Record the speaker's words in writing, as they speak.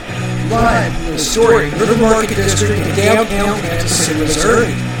live from the historic River Market District in downtown Kansas City,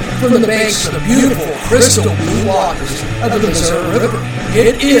 Missouri, from the banks of the beautiful crystal blue waters of the Missouri River.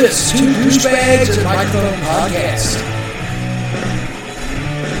 It is Two Douchebags and Microphone Podcast.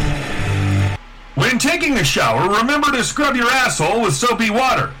 When taking a shower, remember to scrub your asshole with soapy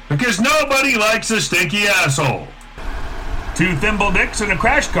water, because nobody likes a stinky asshole. Two thimble dicks and a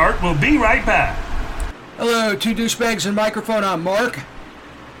crash cart will be right back. Hello, Two Douchebags and Microphone. I'm Mark.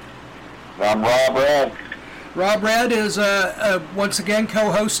 I'm Rob Rad. Rob Rad is once again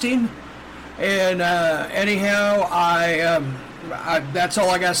co-hosting, and anyhow, I that's all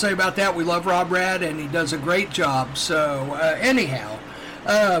I gotta say about that. We love Rob Rad, and he does a great job. So anyhow,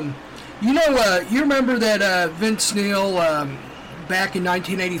 you remember that Vince Neil back in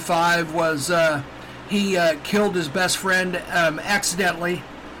 1985 was he killed his best friend accidentally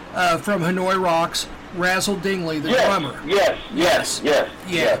from Hanoi Rocks, Razzle Dingley, the drummer. Yes,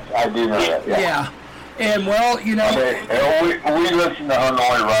 I do know that. Yeah. And well, you know, we listen to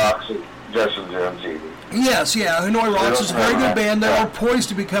Hanoi Rocks and Justin Jones TV. Yes, Hanoi Rocks is a very good band. They were poised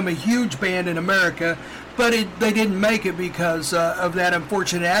to become a huge band in America, but they didn't make it because of that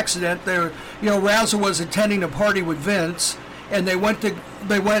unfortunate accident. Razzle was attending a party with Vince, and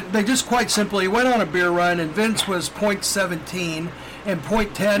they just quite simply went on a beer run, and Vince was .17, and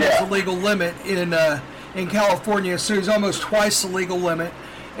 .10 is the legal limit in California, so he's almost twice the legal limit.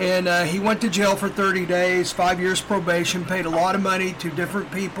 And he went to jail for 30 days, 5 years probation, paid a lot of money to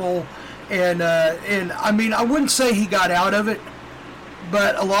different people, and I mean, I wouldn't say he got out of it,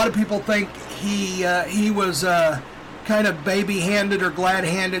 but a lot of people think he was kind of baby-handed or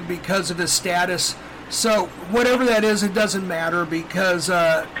glad-handed because of his status. So whatever that is, it doesn't matter, because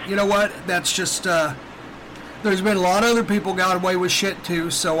you know what? That's just there's been a lot of other people got away with shit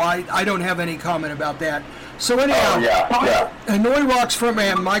too. So I don't have any comment about that. So anyhow, Hanoi Rocks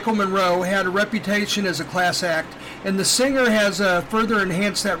frontman Michael Monroe had a reputation as a class act, and the singer has further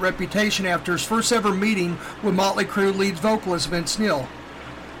enhanced that reputation after his first ever meeting with Motley Crue lead vocalist Vince Neil.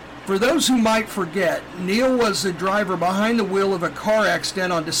 For those who might forget, Neil was the driver behind the wheel of a car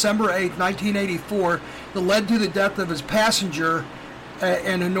accident on December 8, 1984 that led to the death of his passenger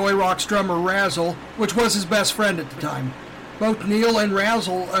and Hanoi Rocks drummer Razzle, which was his best friend at the time. Both Neil and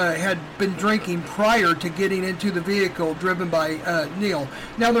Razzle had been drinking prior to getting into the vehicle driven by Neil.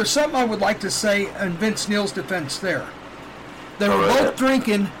 Now, there's something I would like to say in Vince Neil's defense there. They were both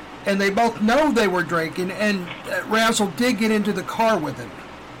drinking, and they both know they were drinking, and Razzle did get into the car with him.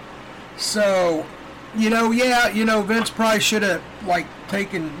 So, Vince probably should have,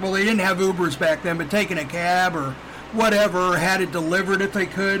 taken, well, they didn't have Ubers back then, but taken a cab or whatever, had it delivered if they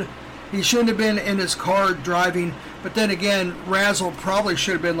could. He shouldn't have been in his car driving, but then again, Razzle probably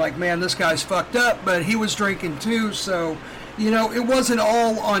should have been like, man, this guy's fucked up, but he was drinking too, so, it wasn't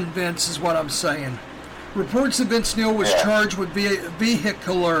all on Vince is what I'm saying. Reports that Vince Neil was charged with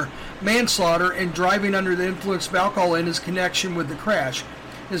vehicular manslaughter and driving under the influence of alcohol in his connection with the crash.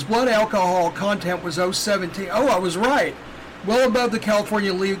 His blood alcohol content was 0.17. Oh, I was right. Well above the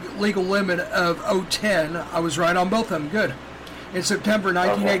California legal limit of 0.10. I was right on both of them. Good. In September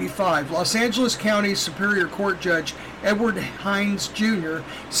 1985, Los Angeles County Superior Court Judge Edward Hines Jr.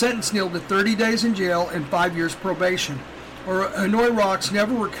 sentenced Neil to 30 days in jail and 5 years probation. Hanoi Rocks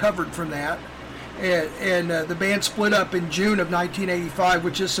never recovered from that, and the band split up in June of 1985,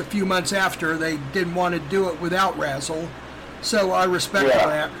 which is a few months after. They didn't want to do it without Razzle, so I respect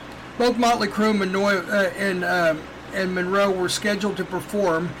that. Both Motley Crue and Monroe were scheduled to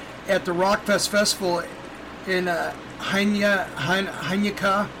perform at the Rockfest Festival in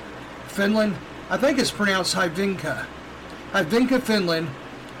Hyvinkää, Finland. I think it's pronounced Hyvinkää, Finland,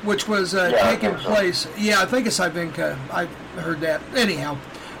 which was taking place. Yeah, I think it's Hyvinkää. I heard that. Anyhow,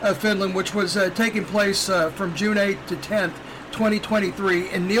 Finland, which was taking place from June 8th to 10th, 2023.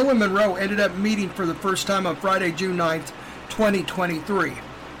 And Neil and Monroe ended up meeting for the first time on Friday, June 9th, 2023.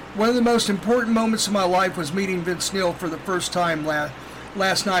 One of the most important moments of my life was meeting Vince Neil for the first time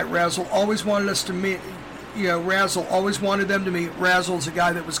last night. Razzle always wanted us to meet. Razzle always wanted them to meet. Razzle's the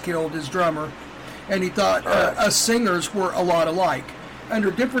guy that was killed, his drummer, and he thought us singers were a lot alike. Under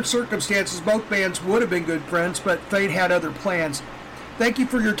different circumstances, both bands would have been good friends, but fate had other plans. Thank you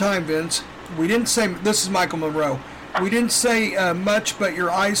for your time, Vince. We didn't say, this is Michael Monroe. We didn't say much, but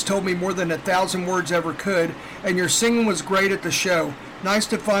your eyes told me more than 1,000 words ever could, and your singing was great at the show. Nice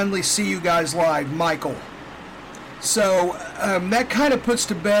to finally see you guys live, Michael. So that kind of puts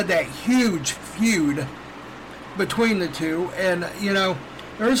to bed that huge feud between the two, and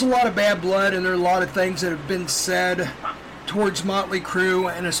there's a lot of bad blood, and there are a lot of things that have been said towards Motley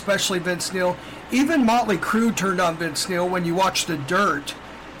Crue, and especially Vince Neil. Even Motley Crue turned on Vince Neil when you watch The Dirt.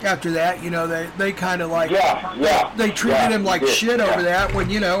 after that. You know, they kind of like they treated him like shit over that. When,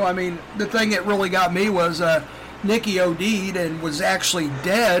 you know, I mean, the thing that really got me was Nicky OD'd and was actually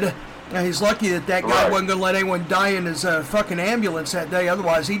dead. And he's lucky that guy wasn't going to let anyone die in his fucking ambulance that day.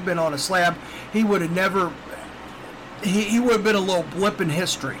 Otherwise, he'd been on a slab. He would have never. He would have been a little blip in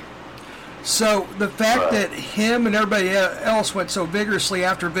history. So the fact that him and everybody else went so vigorously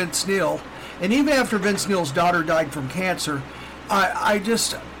after Vince Neil, and even after Vince Neil's daughter died from cancer, I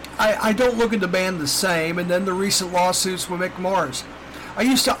don't look at the band the same. And then the recent lawsuits with Mick Mars. I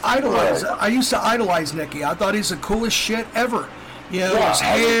used to idolize Nicky. I thought he's the coolest shit ever. You know, his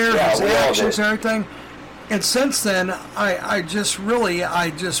hair, his actions, everything. And since then, I just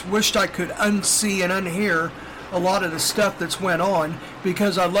wished I could unsee and unhear a lot of the stuff that's went on,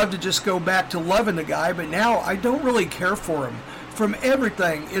 because I'd love to just go back to loving the guy, but now I don't really care for him. From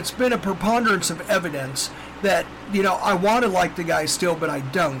everything, it's been a preponderance of evidence that, you know, I want to like the guy still, but I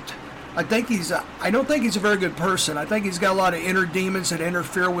don't. I don't think he's a very good person. I think he's got a lot of inner demons that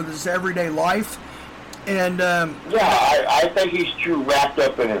interfere with his everyday life. And I think he's too wrapped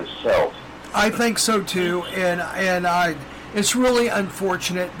up in himself. I think so too, and it's really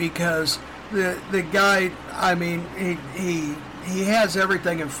unfortunate because the guy, I mean, he has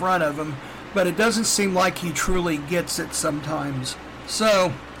everything in front of him, but it doesn't seem like he truly gets it sometimes.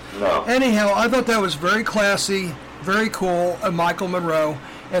 So, anyhow, I thought that was very classy, very cool of Michael Monroe.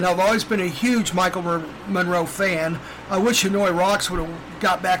 And I've always been a huge Michael Monroe fan. I wish Hanoi Rocks would have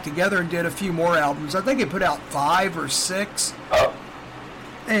got back together and did a few more albums. I think they put out 5 or 6. Oh.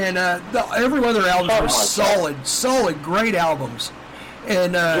 And every one of their albums were solid, great albums.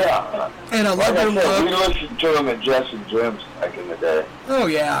 And and I love their look. We listened to them at Jess and Jim's back in the day. Oh,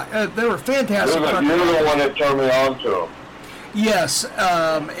 yeah. They were fantastic. You're the one that turned me on to them. Yes.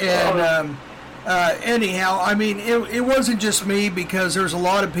 Anyhow, I mean, it wasn't just me, because there's a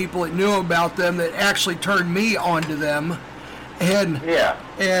lot of people that knew about them that actually turned me onto them. Anyhow,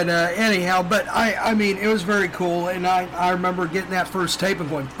 but I mean, it was very cool, and I remember getting that first tape and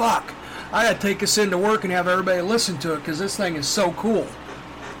going, fuck, I got to take this into work and have everybody listen to it, because this thing is so cool.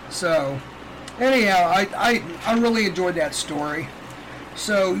 So, anyhow, I really enjoyed that story.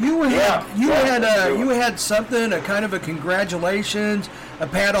 So you had something, a kind of a congratulations, a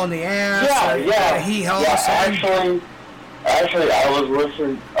pat on the ass, Actually, I was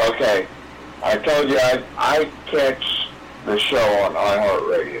listening. Okay, I told you I catch the show on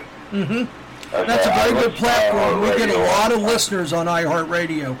iHeartRadio. Mm-hmm. That's a very good platform. We get a lot of listeners on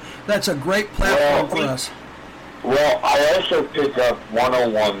iHeartRadio. That's a great platform for us. Well, I also pick up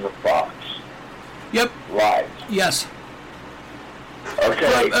 101 The Fox. Yep. Live. Yes.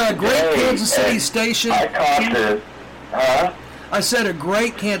 Okay. Great Kansas City station. I caught it. Huh? I said a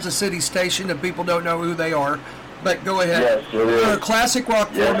great Kansas City station that people don't know who they are, but go ahead. Yes, it is. They're a classic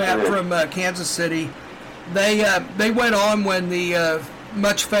rock format from Kansas City. They went on when the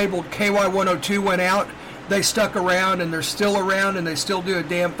much fabled KY102 went out. They stuck around, and they're still around, and they still do a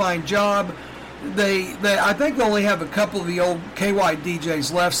damn fine job. I think they only have a couple of the old KY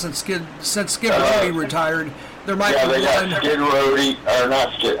DJs left since Skid Roadie retired. There might be they got Skid Roadie, or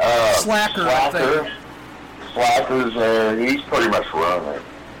not Skid, Slacker, I think. Slacker's there. He's pretty much running it.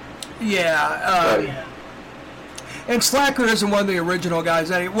 Yeah. And Slacker isn't one of the original guys.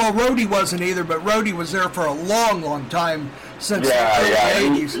 Well, Roadie wasn't either, but Roadie was there for a long, long time, since the early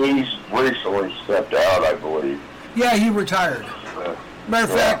 80s. He's recently stepped out, I believe. Yeah, he retired.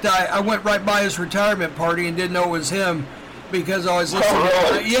 Matter of fact, I went right by his retirement party and didn't know it was him, because I was listening.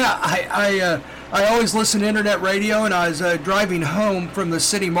 I always listen to internet radio, and I was driving home from the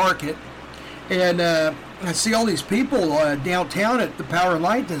city market, and I see all these people downtown at the Power and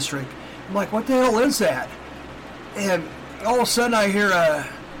Light District. I'm like, what the hell is that? And all of a sudden I hear,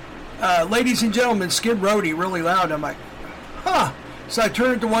 ladies and gentlemen, Skid Roadie really loud. I'm like, huh. So I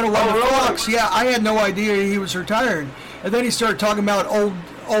turned to 101 The Fox. Yeah, I had no idea he was retiring. And then he started talking about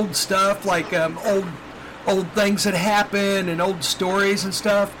old stuff, like old things that happened and old stories and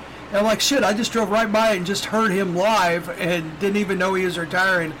stuff. And I'm like, shit, I just drove right by and just heard him live and didn't even know he was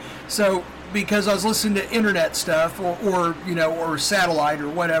retiring. So, because I was listening to internet stuff or satellite or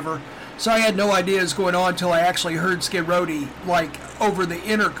whatever. So I had no idea what was going on until I actually heard Skid Roadie, like, over the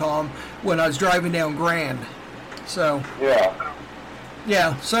intercom when I was driving down Grand. So. Yeah.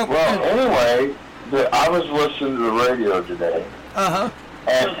 Yeah, so. Well, anyway, I was listening to the radio today. Uh-huh.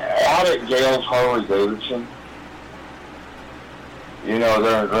 And out at Gale's Harley Davidson, you know,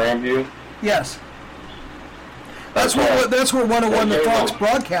 they're in Grandview. Yes. That's where 101 The Fox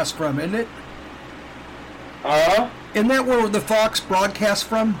broadcast from, isn't it? Huh? Isn't that where the Fox broadcast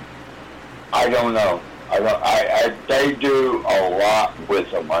from? I don't know. They do a lot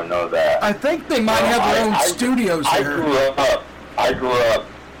with them. I know that. I think they might have their own studios there. I grew up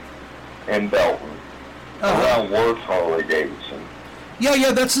in Belton, around Worth Harley Davidson.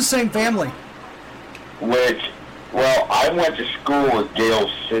 Yeah, that's the same family. I went to school with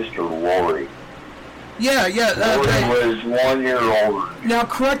Gail's sister, Lori. Yeah. Lori was 1 year older. Now,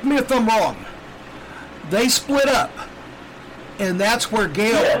 correct me if I'm wrong. They split up, and that's where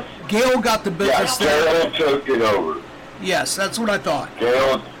Gail got the business. Yeah, Gail took it over. Yes, that's what I thought.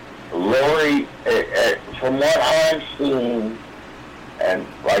 Lori, from what I'm seeing, and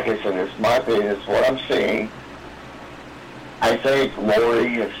like I said, it's my opinion, it's what I'm seeing, I think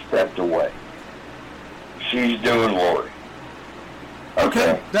Lori has stepped away. She's doing Lori.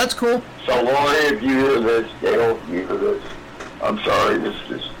 Okay, that's cool. So Lori, if you hear this, Gail, if you hear this, I'm sorry,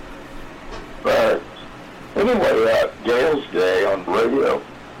 but anyway, Gail's Day on the radio.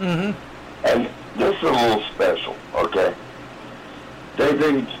 Mm-hmm. And this is a little special, okay? They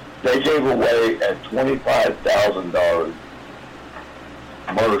gave away a $25,000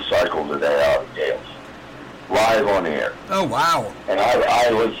 motorcycle today out of Gail's, live on the air. Oh, wow. And I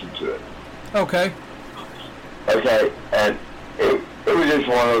listened to it. Okay. Okay, and it was just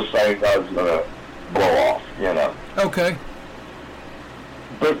one of those things I was going to blow off, you know. Okay.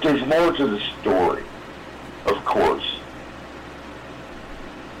 But there's more to the story, of course.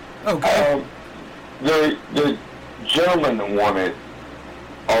 Okay. The gentleman that won it,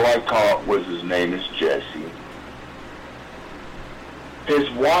 all I caught was his name is Jesse. His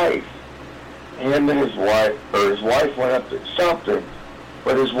wife went up to something,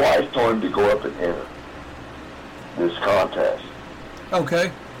 but his wife told him to go up and enter this contest.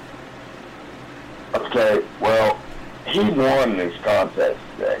 Okay. Okay, well, he won this contest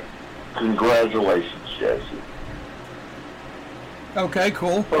today. Congratulations, Jesse. Okay,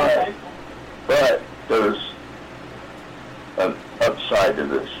 cool. But there's an upside to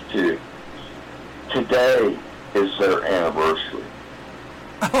this, too. Today is their anniversary.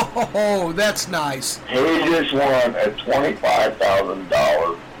 Oh, that's nice. He just won a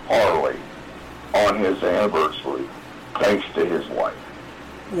 $25,000 Harley on his anniversary, thanks to his wife.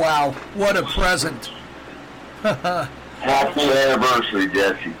 Wow, what a present. Happy anniversary,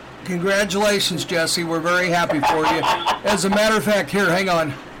 Jesse. Congratulations, Jesse. We're very happy for you. As a matter of fact, here, hang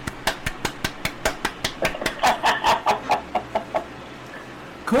on.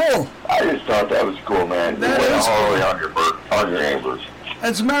 Cool. I just thought that was cool, man. That you win is a Harley cool. on your anniversary.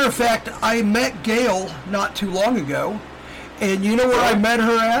 As a matter of fact, I met Gail not too long ago, and you know where I met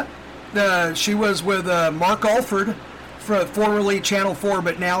her at? She was with Mark Alford, formerly Channel 4,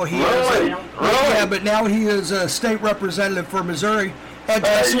 but now he is. Yeah, but now he is a state representative for Missouri at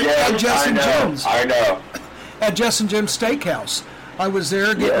Jess and Jim's. I know. At Jess and Jim's Steakhouse. I was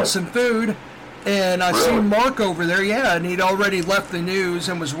there getting some food, and I seen Mark over there, and he'd already left the news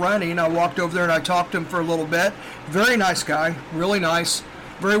and was running. I walked over there and I talked to him for a little bit. Very nice guy, really nice,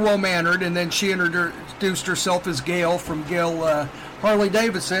 very well-mannered, and then she introduced herself as Gail from Gail Harley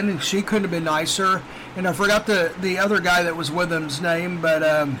Davidson, and she couldn't have been nicer. And I forgot the other guy that was with him's name, but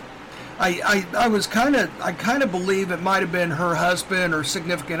I kind of believe it might have been her husband or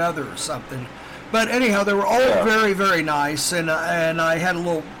significant other or something. But anyhow, they were all very, very nice, and I had a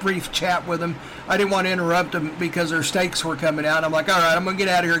little brief chat with them. I didn't want to interrupt them because their steaks were coming out. I'm like, all right, I'm going to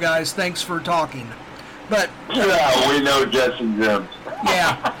get out of here, guys. Thanks for talking. But yeah, we know Jess and Jim.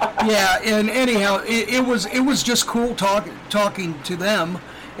 Yeah, and anyhow, it was just cool talking to them.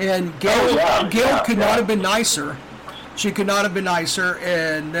 And Gail could not have been nicer. She could not have been nicer.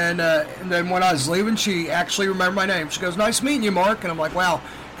 And then when I was leaving, she actually remembered my name. She goes, "Nice meeting you, Mark." And I'm like, wow.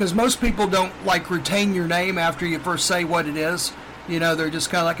 Because most people don't retain your name after you first say what it is. You know, they're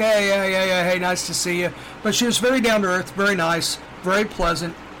just kind of like, hey, nice to see you. But she was very down to earth, very nice, very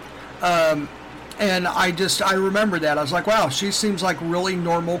pleasant. And I remember that. I was like, wow, she seems like really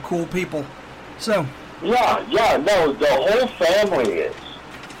normal, cool people. So. Yeah, no, the whole family is.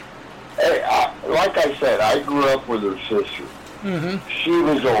 Hey, like I said, I grew up with her sister. Mm-hmm. She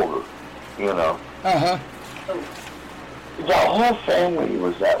was older, you know. Uh-huh. The whole family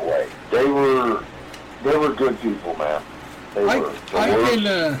was that way. They were good people, man. They were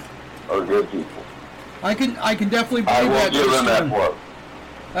good people. I can definitely believe I will that. Give them that quote.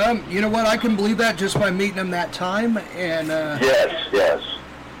 You know what? I can believe that just by meeting them that time. And yes.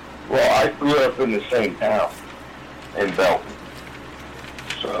 Well, I grew up in the same town in Belton.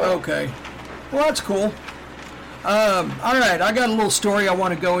 So. Okay. Well, that's cool. All right, I got a little story I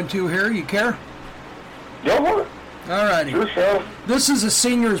want to go into here. You care? Go for it. All righty. Yourself. This is a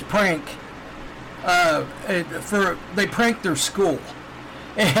senior's prank. They pranked their school.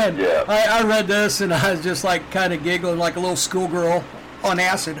 And I read this, and I was just like kind of giggling like a little schoolgirl on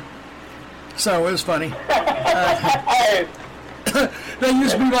acid. So it was funny. That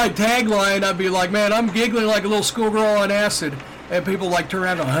used to be my tagline. I'd be like, man, I'm giggling like a little schoolgirl on acid. And people like turn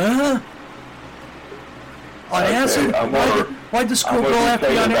around and go, huh? On acid? Why'd the schoolgirl have to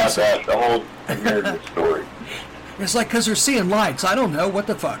be on acid? That, the whole story. It's like because they're seeing lights. I don't know. What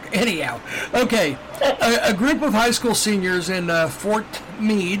the fuck? Anyhow. Okay. A group of high school seniors in Fort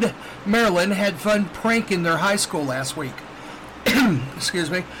Meade, Maryland, had fun pranking their high school last week. Excuse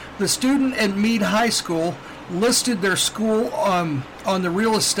me. The student at Meade High School listed their school on the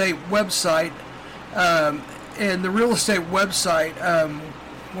real estate website. And the real estate website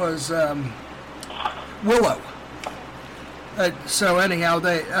was Willow. So anyhow,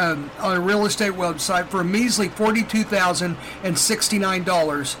 they on a real estate website for a measly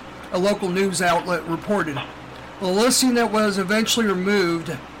 $42,069, a local news outlet reported. The listing that was eventually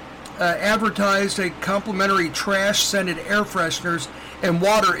removed advertised a complimentary trash-scented air fresheners and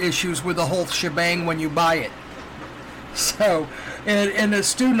water issues with the whole shebang when you buy it. So, and the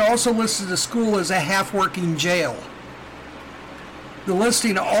student also listed the school as a half-working jail. The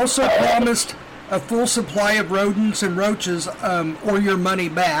listing also promised a full supply of rodents and roaches or your money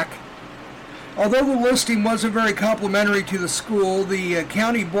back. Although the listing wasn't very complimentary to the school, the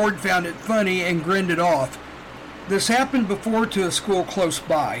county board found it funny and grinned it off. This happened before to a school close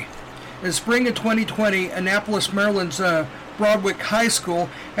by. In spring of 2020, Annapolis, Maryland's Broadwick High School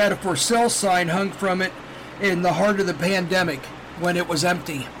had a for sale sign hung from it in the heart of the pandemic when it was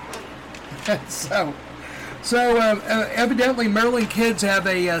empty. So evidently Maryland kids have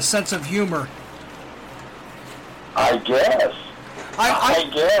a sense of humor. I guess. I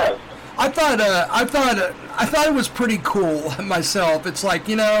guess. I thought it was pretty cool myself. It's like,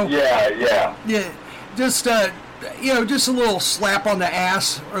 you know. Yeah. Just just a little slap on the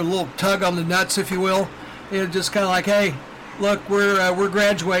ass or a little tug on the nuts, if you will. Just kind of like, hey, look, we're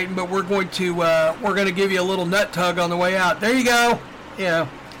graduating, but we're going to give you a little nut tug on the way out. There you go. Yeah.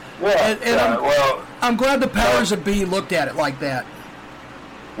 I'm glad the powers that be looked at it like that.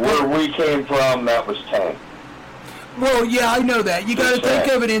 Where we came from, that was 10. Well, yeah, I know that. You got to think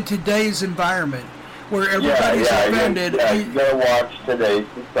of it in today's environment, where everybody's offended. You got to watch today's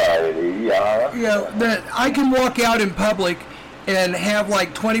society. That I can walk out in public and have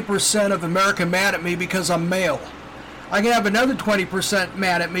like 20% of America mad at me because I'm male. I can have another 20%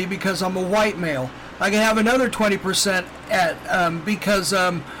 mad at me because I'm a white male. I can have another 20% because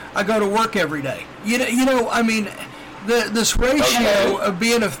I go to work every day. I mean, this ratio of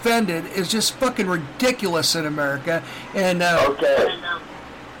being offended is just fucking ridiculous in America. And okay.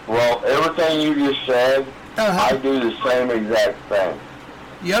 Well, everything you just said, I do the same exact thing.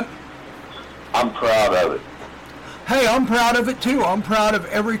 Yep. I'm proud of it. Hey, I'm proud of it too. I'm proud of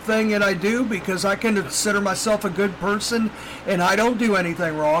everything that I do because I consider myself a good person and I don't do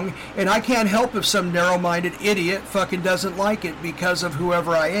anything wrong. And I can't help if some narrow-minded idiot fucking doesn't like it because of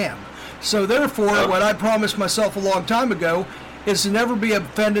whoever I am. So therefore, what I promised myself a long time ago is to never be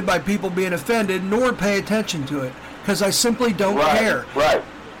offended by people being offended, nor pay attention to it, because I simply don't care. Right.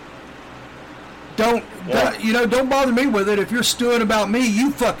 Don't bother me with it. If you're stewing about me, you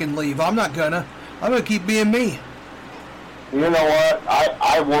fucking leave. I'm gonna keep being me. You know what?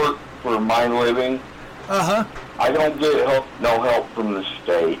 I work for my living. I don't get no help from the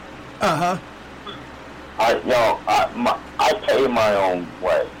state. I pay my own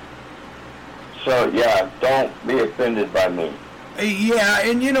way. So, yeah, don't be offended by me. Yeah,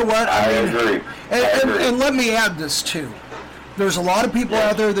 and you know what? I agree. And let me add this, too. There's a lot of people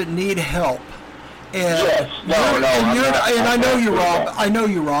out there that need help. And I know you, Rob. I know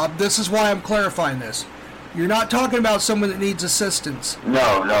you, Rob. This is why I'm clarifying this. You're not talking about someone that needs assistance.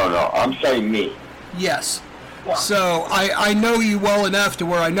 No. I'm saying me. Yes. So I know you well enough to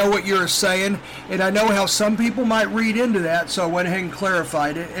where I know what you're saying, and I know how some people might read into that, so I went ahead and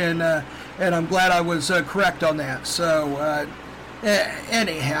clarified it, and I'm glad I was correct on that. So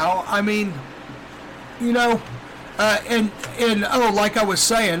anyhow, I mean, like I was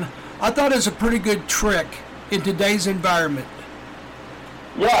saying, I thought it was a pretty good trick in today's environment.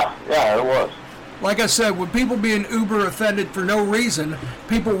 Yeah, it was. Like I said, with people being uber offended for no reason,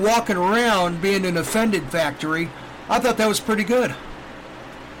 people walking around being an offended factory, I thought that was pretty good.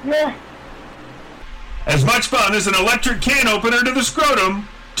 Yeah. As much fun as an electric can opener to the scrotum,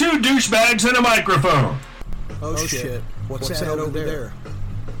 2 douchebags and a microphone. Oh shit. What's that over there?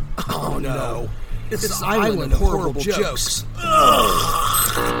 Oh no. It's the island of horrible jokes.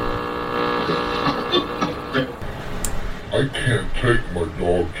 I can't take my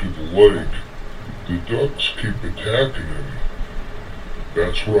dog to the lake. The ducks keep attacking him.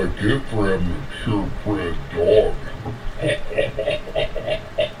 That's what I get for having a purebred dog.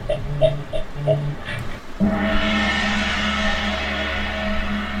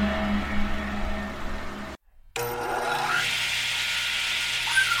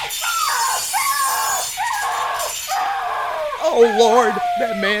 Oh, Lord,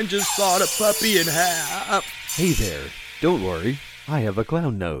 that man just sawed a puppy in half. Hey there, don't worry, I have a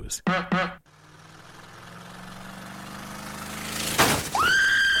clown nose.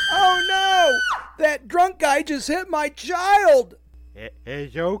 Oh, no! That drunk guy just hit my child!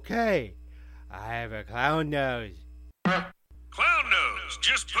 It's okay. I have a clown nose. Clown nose.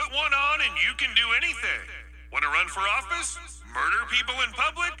 Just put one on and you can do anything. Want to run for office? Murder people in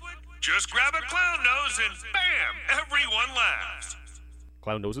public? Just grab a clown nose and bam! Everyone laughs.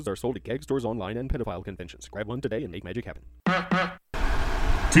 Clown noses are sold at gag stores, online, and pedophile conventions. Grab one today and make magic happen.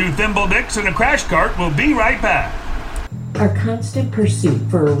 2 thimble dicks and a crash cart will be right back. Our constant pursuit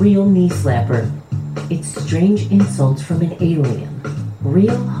for a real knee slapper. It's strange insults from an alien.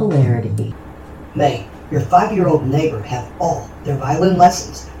 Real hilarity. May your 5-year-old neighbor have all their violin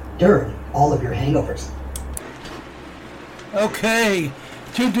lessons during all of your hangovers. Okay,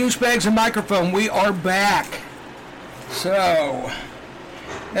 2 douchebags and microphone, we are back. So,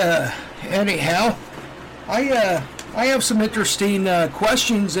 anyhow, I have some interesting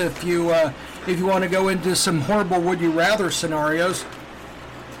questions if you want to go into some horrible would you rather scenarios.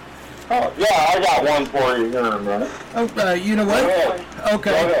 Oh, yeah, I got one for you here in a minute. Oh, you know what? Go ahead.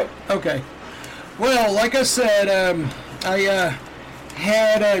 Okay. Go ahead. Okay. Well, like I said, I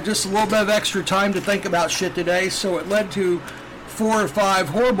had just a little bit of extra time to think about shit today, so it led to 4 or 5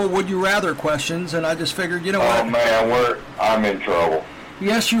 horrible would you rather questions, and I just figured, you know what? Oh man, I'm in trouble.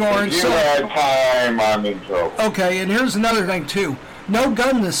 Yes, you are. If you had time, I'm in trouble. Okay, and here's another thing too. No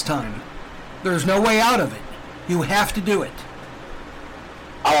gun this time. There's no way out of it. You have to do it.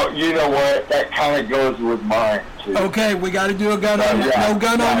 Oh, you know what? That kind of goes with mine too. Okay, we got to do a gun on Yeah. no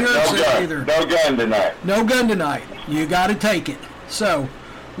gun on yours either. No gun tonight. No gun tonight. You got to take it. So,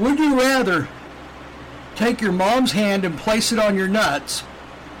 would you rather take your mom's hand and place it on your nuts,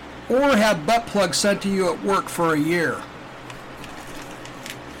 or have butt plugs sent to you at work for a year?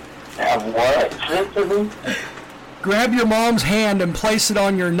 Have what sent to me? Grab your mom's hand and place it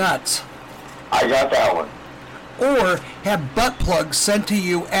on your nuts. I got that one. Or have butt plugs sent to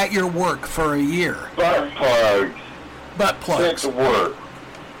you at your work for a year. Butt plugs. Butt plugs. Sent to work.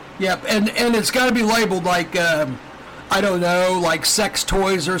 Yep, and it's got to be labeled like, I don't know, like sex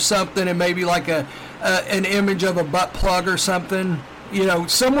toys or something, and maybe like an image of a butt plug or something. You know,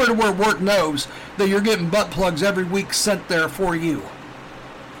 somewhere to where work knows that you're getting butt plugs every week sent there for you.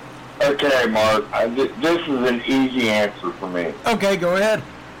 Okay, Mark. This is an easy answer for me. Okay, go ahead.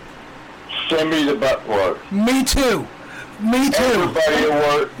 Send me the butt plug. Me too. Me too. Everybody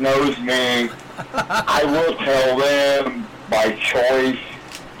at work knows me. I will tell them by choice.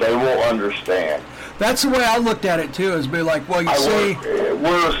 They will understand. That's the way I looked at it too, is be like, well, you see,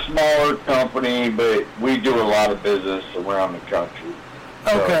 we're a smaller company, but we do a lot of business around the country.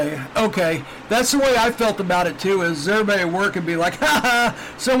 Okay. That's the way I felt about it too, is everybody at work would be like, ha ha,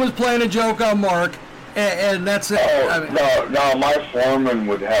 someone's playing a joke on Mark, and that's it. No, my foreman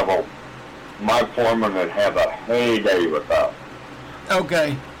would have a heyday with that.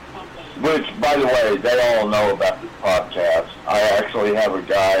 Okay. Which, by the way, they all know about this podcast. I actually have a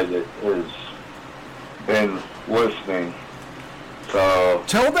guy that has been listening. So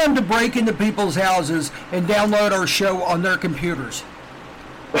tell them to break into people's houses and download our show on their computers.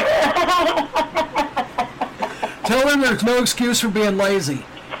 Tell them there's no excuse for being lazy.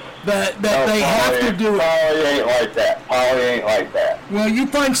 That they have to do it. Polly ain't like that. Well, you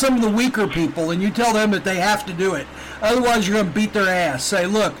find some of the weaker people and you tell them that they have to do it. Otherwise, you're going to beat their ass. Say,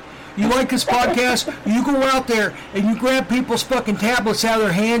 look, you like this podcast? You go out there and you grab people's fucking tablets out of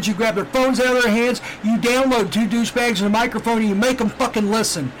their hands. You grab their phones out of their hands. You download 2 douchebags and a microphone and you make them fucking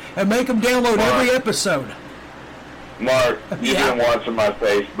listen. And make them download every episode. Mark, you've been watching my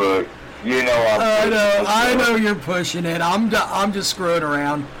Facebook. You know I know you're pushing it. I'm just screwing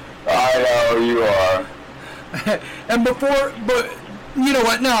around. I know you are. But you know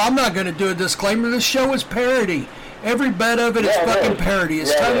what? No, I'm not going to do a disclaimer. This show is parody. Every bit of it is fucking parody.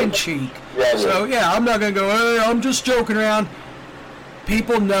 It's tongue-in-cheek. So, I'm not going to go, hey, I'm just joking around.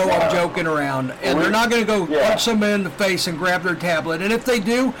 People know I'm joking around. And they're not going to go punch somebody in the face and grab their tablet. And if they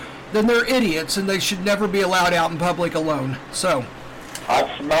do, then they're idiots, and they should never be allowed out in public alone. So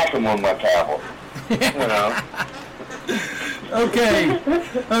I'd smack them with my tablet. You know.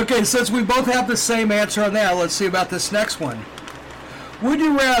 Okay, since we both have the same answer on that, let's see about this next one. Would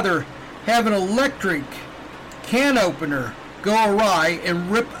you rather have an electric can opener go awry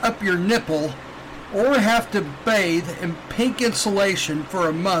and rip up your nipple, or have to bathe in pink insulation for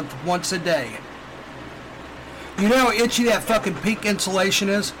a month once a day. You know how itchy that fucking pink insulation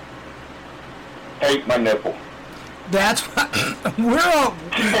is? Hate my nipple. That's what, we're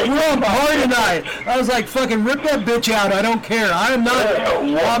on par tonight. I was like, fucking rip that bitch out. I don't care. I'm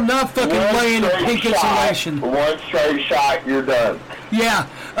not fucking laying in pink insulation. One straight shot, you're done. Yeah.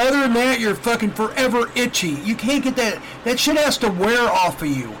 Other than that, you're fucking forever itchy. You can't get that. That shit has to wear off of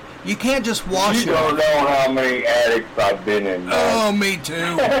you. You can't just wash it. You don't know how many addicts I've been in, man. Oh, me too.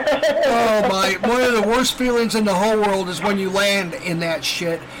 Oh, my. One of the worst feelings in the whole world is when you land in that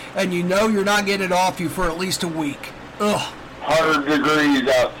shit and you know you're not getting it off you for at least a week. Ugh. 100 degrees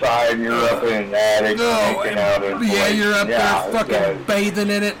outside and you're up in an attic making out in yeah, you're up there fucking okay.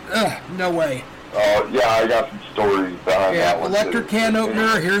 bathing in it. Ugh, no way. Oh, yeah, I got some stories behind that one. Electric can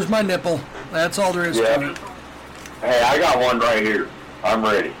opener, here's my nipple. That's all there is to it. Hey, I got one right here. I'm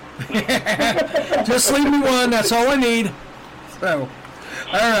ready. Just leave me one, that's all I need. So,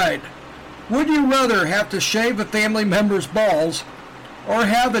 alright. Would you rather have to shave a family member's balls or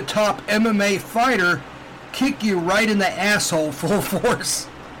have a top MMA fighter kick you right in the asshole full force?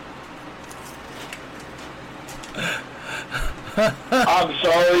 I'm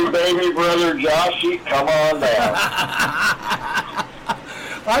sorry, baby brother Joshy. Come on down.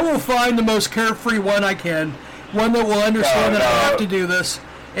 I will find the most carefree one I can. One that will understand that I have to do this.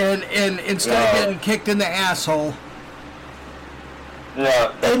 And instead of getting kicked in the asshole.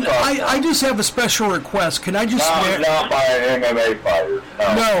 Yeah, and I just have a special request. Can I just... Not by an MMA fighter.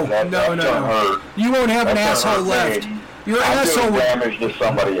 No. You won't have an asshole left. Your asshole would damage to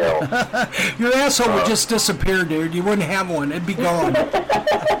somebody else. Your asshole would just disappear, dude. You wouldn't have one. It'd be gone.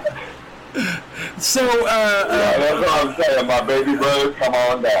 So, that's what I'm saying. My baby brother, come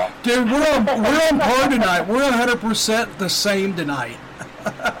on down. Dude, we're on par tonight. We're 100% the same tonight.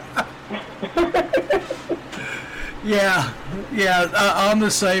 Yeah, I'm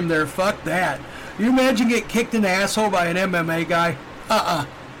the same there. Fuck that. You imagine get kicked in the asshole by an MMA guy?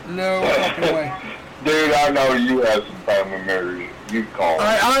 No fucking way. Dude, I know you have some family members. You call.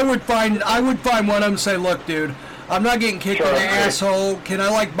 I would find one of them and say, look, dude, I'm not getting kicked in the asshole. Can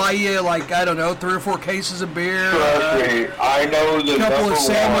I buy you I don't know, 3 or 4 cases of beer? Trust me, I know the a couple of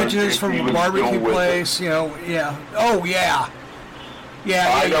sandwiches from a barbecue place. Yeah. Oh yeah.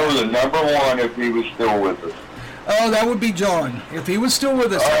 I know the number one if he was still with us. Oh, that would be John. If he was still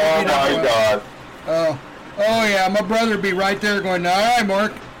with us, that would be my God. Oh yeah, my brother would be right there going, all right,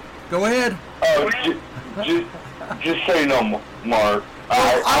 Mark, go ahead. Oh, just say no, Mark.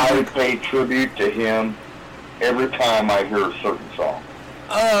 I pay tribute to him every time I hear a certain song.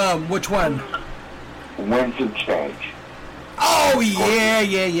 Which one? Winds of Change. Oh, yeah.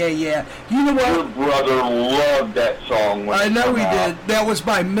 You know what? Your brother loved that song. I know he did. That was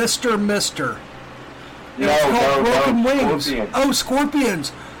by Mr. No, Broken Wings. Scorpions. Oh,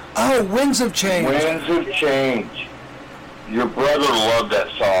 Scorpions. Oh, Winds of Change. Winds of Change. Your brother loved that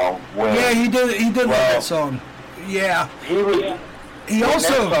song. Yeah, he did. He did love that song. Yeah. He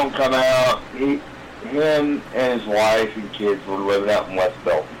also. When that song come out, him and his wife and kids were living out in West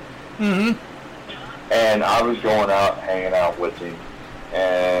Belton. Mm-hmm. And I was going out, hanging out with him,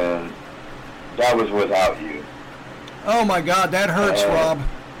 and that was without you. Oh my God, that hurts, Rob.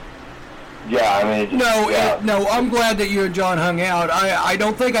 Yeah, I mean. No, I'm glad that you and John hung out. I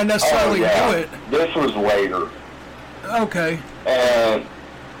don't think I necessarily knew it. This was later. Okay. And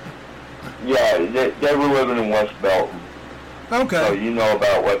yeah, they were living in West Belton. Okay. So you know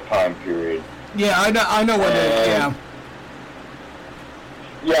about what time period. Yeah, I know what it is, yeah.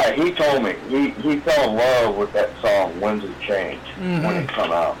 Yeah, he told me. He fell in love with that song, Winds of Change, when it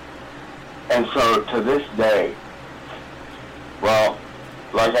come out. And so to this day, well,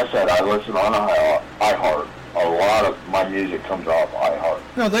 like I said, I listen on iHeart. A lot of my music comes off iHeart.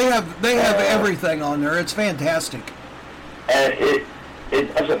 No, they have everything on there. It's fantastic. And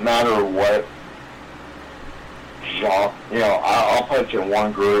it doesn't matter what genre. I'll put you in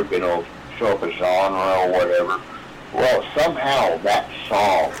one group and it'll show up a genre or whatever. Well, somehow that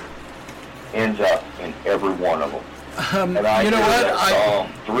song ends up in every one of them. And I hear that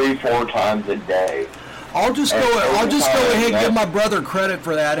song 3-4 times a day. I'll just go ahead and give my brother credit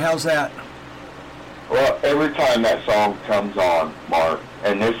for that. How's that? Well, every time that song comes on, Mark,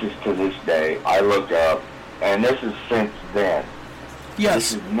 and this is to this day, I look up, and this is since then.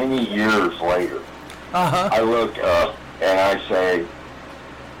 Yes. This is many years later. I look up and I say,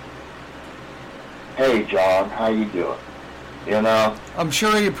 "Hey, John, how you doing?" I'm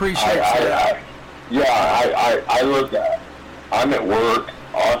sure he appreciates that. I look at. I'm at work.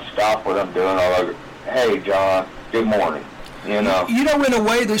 I'll stop what I'm doing. I'll look. Hey, John. Good morning. You know. You know, in a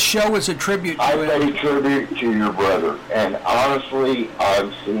way, this show is a tribute to I him. pay tribute to your brother, and honestly,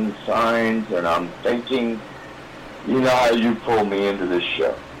 I've seen signs, and I'm thinking, you know how you pulled me into this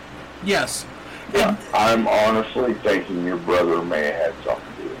show. Yes. Yeah, I'm honestly thinking your brother may have had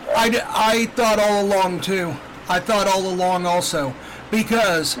something to do with that. I thought all along, too. I thought all along also.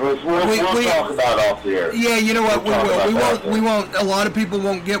 Because We'll talk about off the air. Yeah, you know what, we will. We won't. won't. A lot of people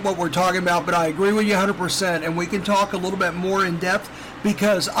won't get what we're talking about, but I agree with you 100%, and we can talk a little bit more in depth,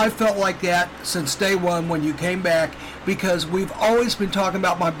 because I felt like that since day one when you came back, because we've always been talking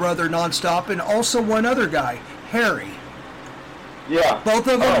about my brother nonstop, and also one other guy, Harry. Yeah. Both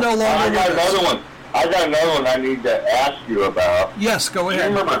of them no longer I got with us. another one. I got another one I need to ask you about. Yes, go Do you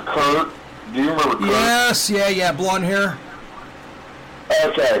ahead. remember Kurt? Do you remember Kurt? Yes, yeah, blonde hair.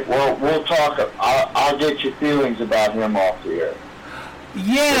 Okay, well, we'll talk. I'll get your feelings about him off the air.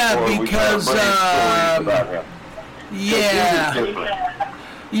 Yeah, Before we because start bringing stories about him. 'Cause he yeah. was different.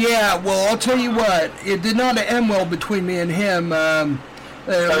 Yeah, well, I'll tell you what, it did not end well between me and him.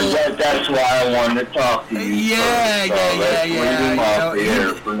 That's why I wanted to talk to you. Yeah.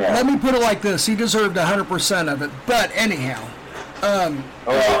 Let me put it like this: he deserved 100% of it. But anyhow, Well,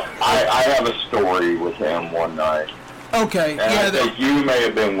 I have a story with him one night, okay, and I yeah, think you may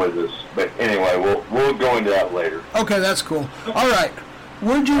have been with us. But anyway, we'll go into that later. okay, that's cool. All right,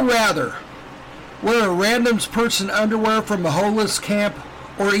 would you rather wear a random person underwear from a homeless camp,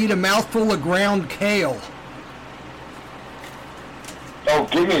 or eat a mouthful of ground kale? Oh,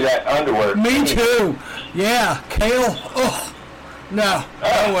 give me that underwear. Me too. Yeah, kale. Oh, no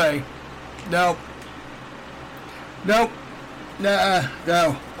way. Nope. No.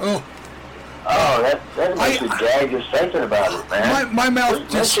 Oh. Oh, that makes you gag just thinking about it, man. My mouth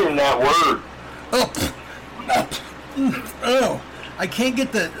just. Mention that word. Oh, I can't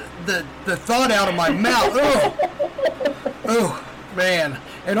get the thought out of my mouth. Oh, man.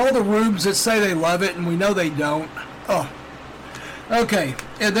 And all the rubes that say they love it, and we know they don't. Oh. Okay,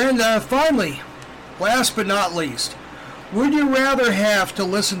 and then finally, last but not least, would you rather have to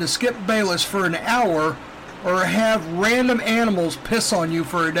listen to Skip Bayless for an hour, or have random animals piss on you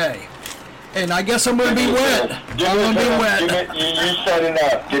for a day? And I guess I'm going to be wet. I'm going to be wet. You said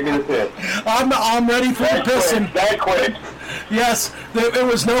enough. Give me the piss. I'm ready for the pissing. That quick. Yes, there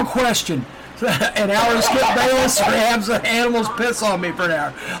was no question. An hour of Skip Bayless, or have some animals piss on me for an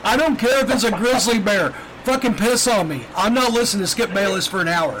hour. I don't care if it's a grizzly bear. Fucking piss on me. I'm not listening to Skip Bayless for an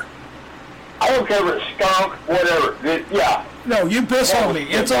hour. I don't care if it's skunk, whatever. Yeah. No, you piss on me.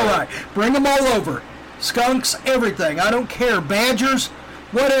 It's all right. Bring them all over. Skunks, everything. I don't care. Badgers,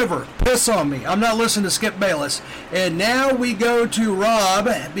 whatever. Piss on me. I'm not listening to Skip Bayless. And now we go to Rob,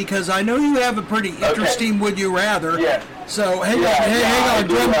 because I know you have a pretty interesting would you rather. Yeah. So hang on. I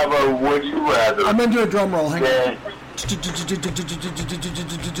do have a would you rather. I'm going to do a drum roll. Hang on.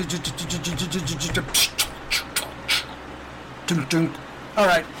 All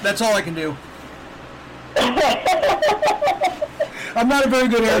right, that's all I can do. I'm not a very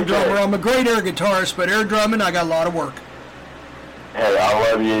good air drummer. I'm a great air guitarist, but air drumming, I got a lot of work. Hey,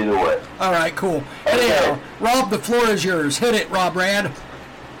 I love you either way. All right, cool. Anyhow, Rob, the floor is yours. Hit it, Rob Rad.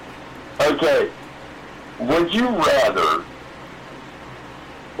 Okay. Would you rather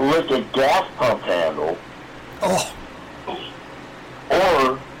lick a gas pump handle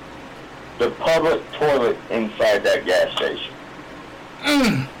or the public toilet inside that gas station?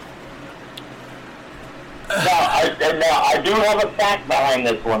 Now, I do have a fact behind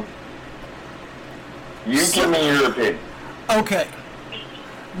this one. You give me your opinion. Okay.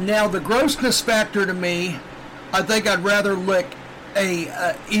 Now, the grossness factor to me, I think I'd rather lick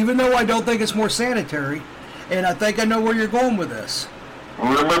even though I don't think it's more sanitary, and I think I know where you're going with this.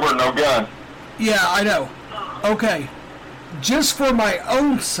 Remember, no gun. Yeah, I know. Okay. Just for my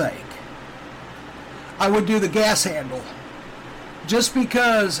own sake, I would do the gas handle. Just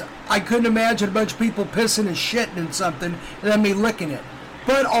because I couldn't imagine a bunch of people pissing and shitting in something and then me licking it.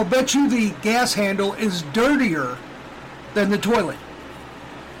 But I'll bet you the gas handle is dirtier than the toilet.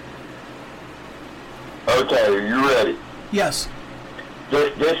 Okay, are you ready? Yes.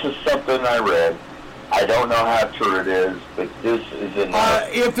 This is something I read. I don't know how true it is, but this is enough.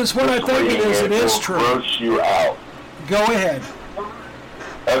 If it's what I think it is true. Gross you out. Go ahead.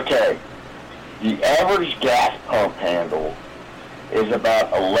 Okay. The average gas pump handle is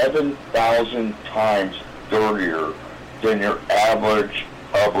about 11,000 times dirtier than your average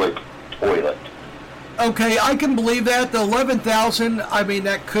public toilet. Okay, I can believe that. The 11,000, I mean,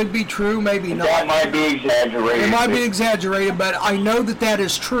 that could be true, maybe not. That might be exaggerated. It might be exaggerated, but I know that that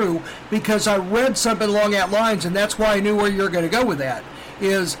is true because I read something along that lines, and that's why I knew where you're going to go with that.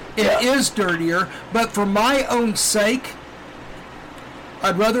 It is dirtier, but for my own sake,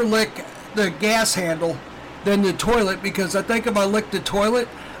 I'd rather lick the gas handle than the toilet, because I think if I licked the toilet,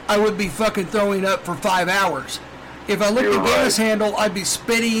 I would be fucking throwing up for 5 hours. If I licked the gas handle, I'd be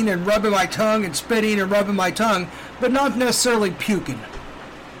spitting and rubbing my tongue and spitting and rubbing my tongue, but not necessarily puking.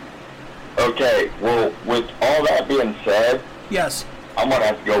 Okay, well, with all that being said, yes, I'm gonna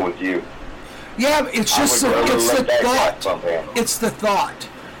have to go with you. Yeah, it's just it's the thought. It's the thought.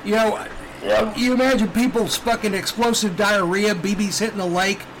 You know, you imagine people's fucking explosive diarrhea, BB's hitting the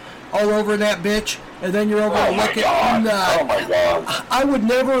lake, all over that bitch, and then you're over looking. Oh my God! I would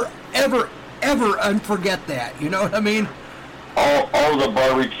never, ever, ever unforget that. You know what I mean? All the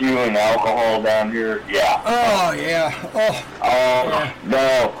barbecue and alcohol down here. Yeah. Oh yeah. Oh.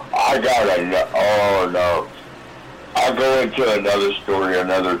 No, I gotta. Oh no. I'll go into another story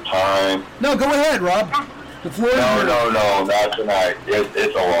another time. No, go ahead, Rob. The floor is yours. No, not tonight.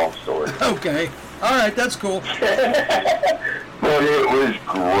 It's a long story. Okay. All right, that's cool. But it was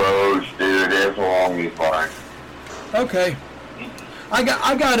gross, dude. It's along me fine. Okay. I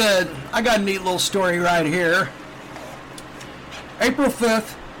got a neat little story right here. April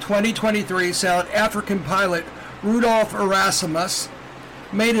 5th, 2023, South African pilot Rudolf Erasmus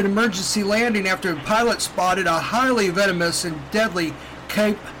made an emergency landing after a pilot spotted a highly venomous and deadly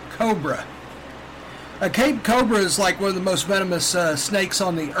Cape Cobra. A Cape Cobra is like one of the most venomous snakes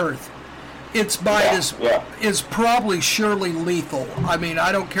on the earth. Its bite is probably surely lethal. I mean,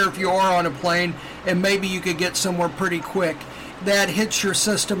 I don't care if you are on a plane and maybe you could get somewhere pretty quick. That hits your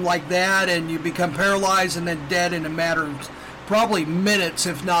system like that and you become paralyzed and then dead in a matter of probably minutes,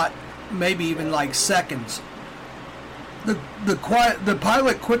 if not maybe even like seconds. The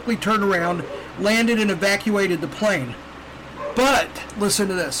pilot quickly turned around, landed and evacuated the plane. But, listen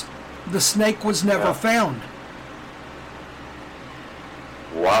to this, the snake was never found.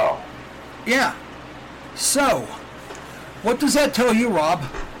 Wow. Yeah. So, what does that tell you, Rob?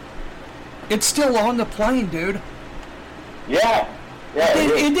 It's still on the plane, dude. Yeah.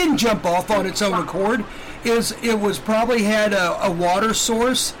 It didn't jump off on its own accord. It was probably had a water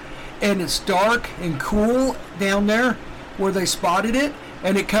source, and it's dark and cool down there where they spotted it,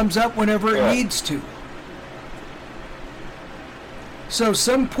 and it comes up whenever it needs to. So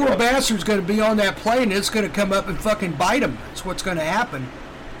some poor bastard's going to be on that plane, and it's going to come up and fucking bite him. That's what's going to happen.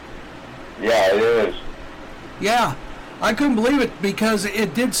 Yeah, it is. Yeah, I couldn't believe it because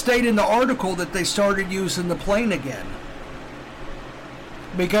it did state in the article that they started using the plane again.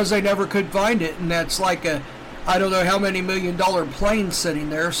 Because they never could find it, and that's like I don't know how many $1 million plane sitting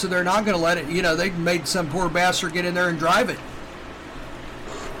there, so they're not going to let it, they made some poor bastard get in there and drive it.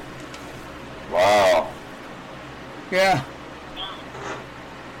 Wow. Yeah.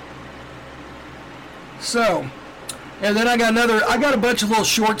 So, and then I got a bunch of little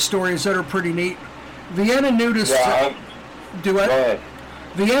short stories that are pretty neat. Vienna nudists,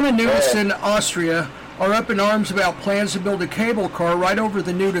 Vienna nudists in Austria are up in arms about plans to build a cable car right over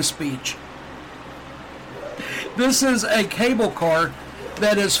the nudist beach. This is a cable car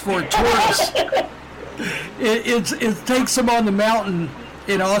that is for tourists. It takes them on the mountain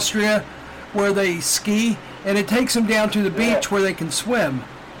in Austria where they ski, and it takes them down to the beach where they can swim.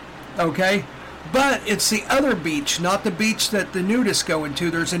 Okay? But it's the other beach, not the beach that the nudists go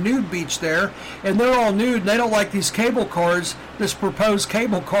into. There's a nude beach there, and they're all nude, and they don't like these cable cars, this proposed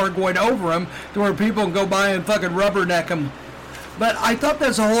cable car going over them to where people can go by and fucking rubberneck them. But I thought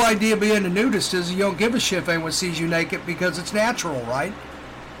that's the whole idea of being a nudist is you don't give a shit if anyone sees you naked because it's natural, right?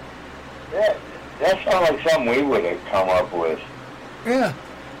 Yeah, that sounds like something we would have come up with. Yeah.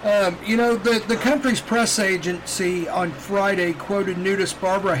 The country's press agency on Friday quoted nudist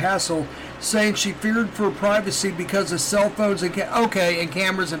Barbara Hassel saying she feared for privacy because of cell phones and and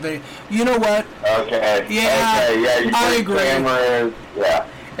cameras and video. You know what? Okay. Yeah, okay, I agree. Cameras, yeah.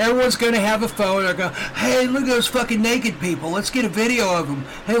 Everyone's going to have a phone. They're going, hey, look at those fucking naked people. Let's get a video of them.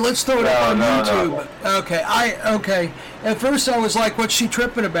 Hey, let's throw it up on YouTube. No. Okay. At first I was like, what's she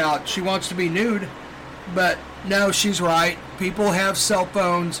tripping about? She wants to be nude. But no, she's right. People have cell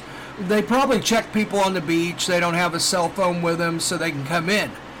phones. They probably check people on the beach. They don't have a cell phone with them so they can come in.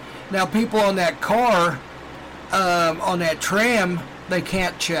 Now, people on that car, on that tram, they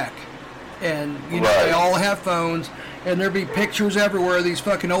can't check. And, they all have phones. And there'll be pictures everywhere of these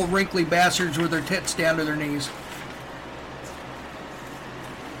fucking old wrinkly bastards with their tits down to their knees.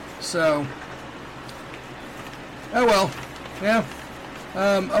 So, oh well. Yeah.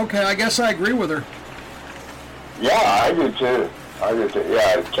 Okay, I guess I agree with her. Yeah, I do too.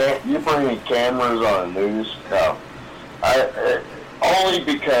 Yeah, you bring cameras on the news? No. Only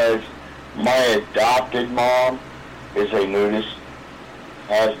because my adopted mom is a nudist.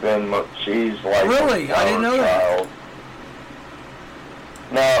 Has been. She's like really? I didn't know that.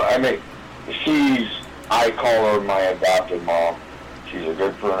 No, I mean, I call her my adopted mom. She's a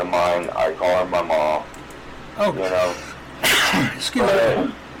good friend of mine. I call her my mom. Oh. You know. Excuse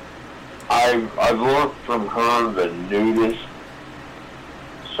me. I've looked from her the nudist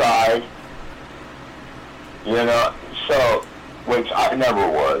side. You know, so, which I never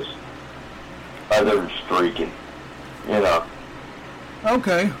was, other than streaking, you know.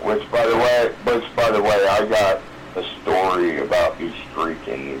 Okay. Which, by the way, I got a story about me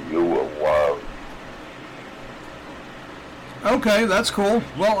streaking that you will love. Okay, that's cool.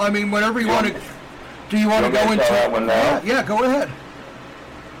 Well, I mean, whatever you want to. Do you want to go into that one now? Yeah, go ahead.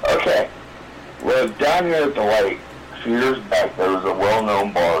 Okay. Well, down here at the lake, a few years back, there was a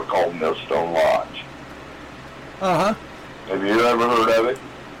well-known bar called Millstone Lodge. Uh-huh. Have you ever heard of it?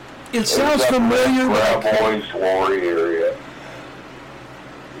 It sounds familiar. Boys, Lori area.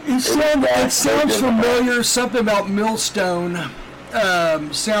 It sounds familiar. Something about Millstone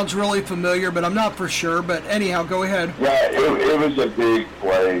sounds really familiar, but I'm not for sure. But anyhow, go ahead. Yeah, it was a big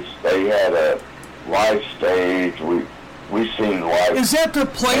place. They had a live stage. We seen live. Is that the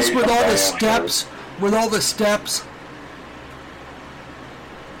place with all the steps? With all the steps?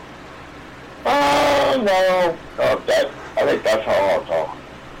 Oh no! I think that's how I'll talk.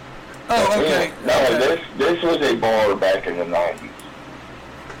 Oh, okay. No, okay. This was a bar back in the 90s.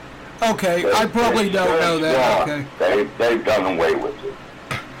 Okay, I probably don't know that. Okay. They've done away with it.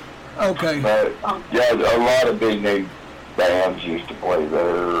 Okay. But yeah, a lot of big name bands used to play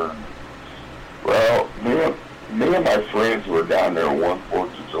there. Well, me and my friends were down there one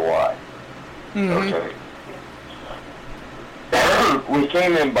 4th of July. Mm-hmm. Okay. We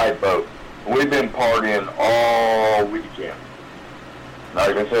came in by boat. We've been partying all weekend.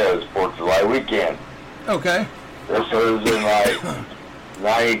 Like I said, it was 4th of July weekend. Okay. This was in like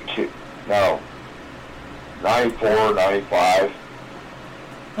 94, 95.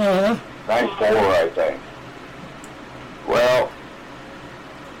 Uh-huh. 94, I think. Well,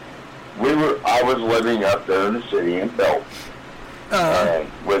 I was living up there in the city in Belt, and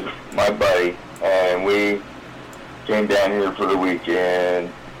with my buddy, and we came down here for the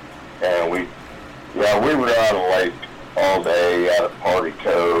weekend, and we were out on the lake all day, out at Party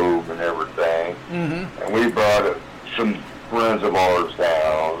Cove and everything, and we brought some friends of ours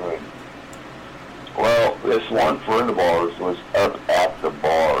down, and well, this one friend of ours was up at the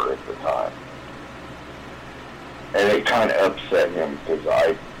bar at the time, and it kind of upset him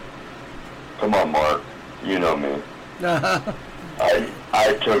because come on, Mark, you know me. Uh-huh.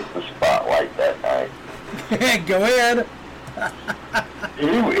 I took the spotlight that night. Go ahead. He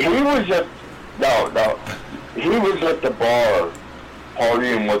was at the bar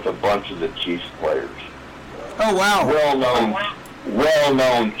partying with a bunch of the Chiefs players. Oh wow.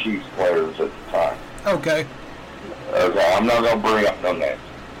 Well-known Chiefs players at the time. Okay. Okay, I'm not gonna bring up no names.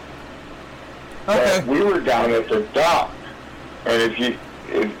 Okay. But we were down at the dock, and if you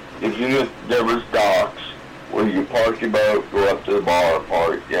knew there was docks where you park your boat, go up to the bar,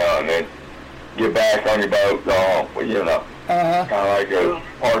 park, and then get back on your boat, go home. Well, kind of like a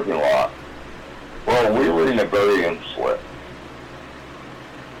parking lot. Well, we were in a burying slip.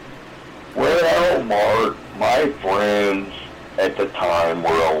 Well, Mark, my friends at the time were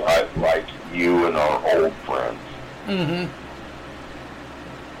a lot like you and our old friends. Mm-hmm.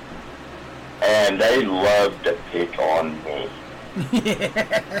 And they loved to pick on me.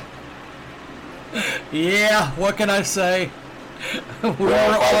 Yeah, what can I say? By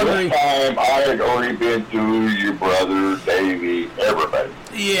this time, I had already been through your brother, Davey, everybody.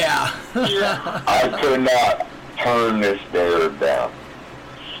 Yeah. I could not turn this dare down.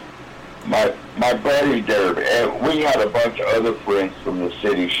 My buddy Derb, and we had a bunch of other friends from the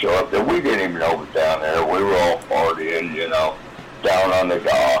city show up there. We didn't even know it down there. We were all partying, down on the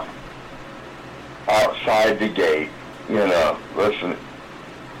dock, outside the gate, listen.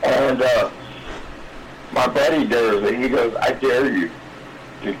 And my buddy dares it. He goes, I dare you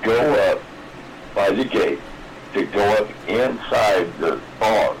to go up by the gate, to go up inside the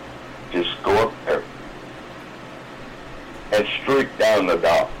bar, just go up there and streak down the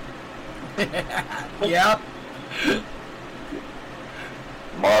dock. Yep.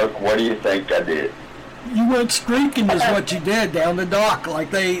 Mark, what do you think I did? You went streaking is what you did down the dock, like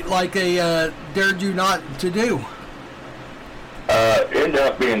they dared you not to do. Ended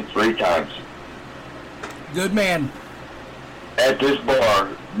up being 3 times. Good man. At this bar,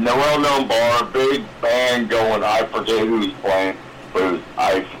 no well-known bar, big band going. I forget who was playing, but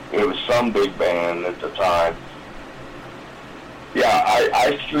it was some big band at the time. Yeah,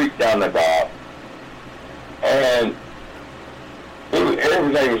 I streaked down the dock, and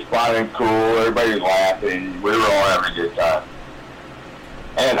everything was fine and cool. Everybody was laughing. We were all having a good time.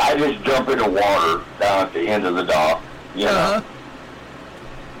 And I just jump in the water down at the end of the dock, you know.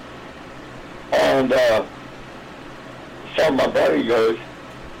 And so my buddy goes,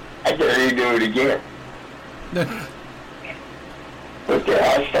 I dare you to do it again. But then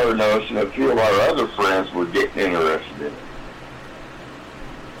I started noticing a few of our other friends were getting interested in it.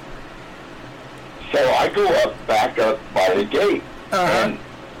 So I go back up by the gate, and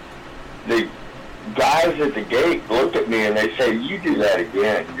the guys at the gate looked at me and they said, you do that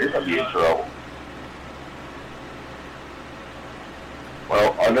again, you're going to be in trouble.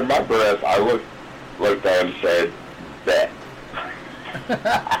 Well, under my breath, I looked at him and said, bet.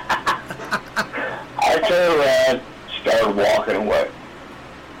 I turned around, started walking away.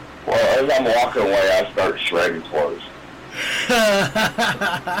 Well, as I'm walking away, I start shredding clothes.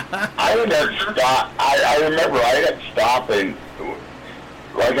 I remember I ended up stopping.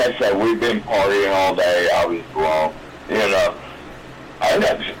 Like I said, we've been partying all day. I was drunk, you know. I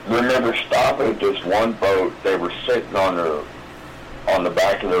remember stopping at this one boat. They were sitting on the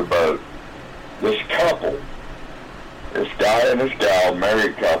back of their boat. This couple, this guy and this gal,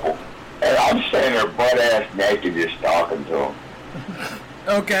 married couple, and I'm standing there butt-ass naked just talking to them.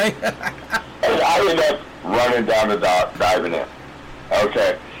 Okay. And I ended up running down the dock, diving in.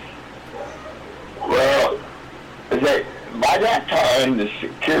 Okay. Well, by that time, the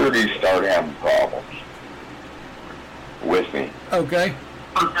security started having problems with me. Okay.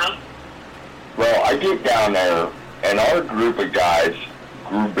 Well, I get down there, and our group of guys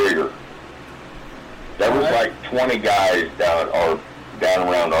grew bigger. There was like 20 guys down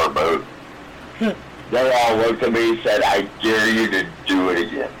around our boat. They all looked at me and said, I dare you to do it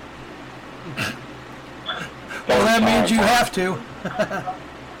again. Well, that means you have to.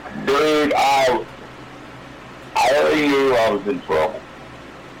 Dude, I already knew I was in trouble.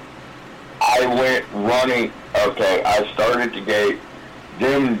 I went running. Okay, I started the gate.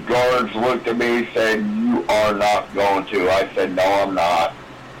 Them guards looked at me and said, you are not going to. I said, no, I'm not.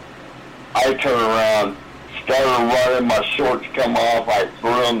 I turned around, started running. My shorts come off. I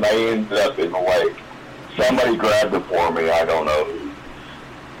threw them. They ended up in the lake. Somebody grabbed it for me. I don't know who.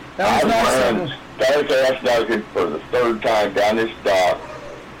 That was awesome. Started ass naked for the third time down this dock.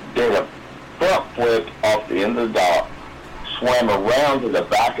 Did a front flip off the end of the dock. Swam around to the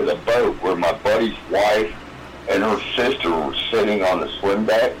back of the boat where my buddy's wife and her sister were sitting on the swim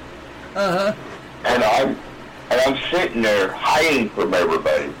deck. And I'm sitting there hiding from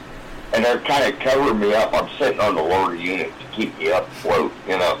everybody. And they're kind of covering me up. I'm sitting on the lower unit to keep me up afloat,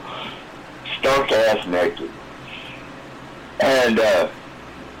 you know. Stark ass naked. And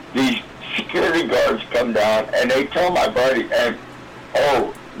these security guards come down and they tell my buddy, and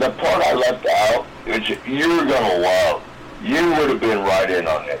the part I left out is you're gonna love. You would have been right in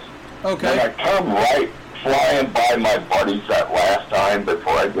on this. Okay. When I come right flying by my buddies that last time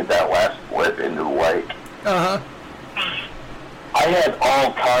before I did that last flip into the lake. I had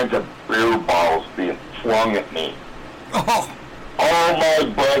all kinds of beer bottles being flung at me. Oh. All my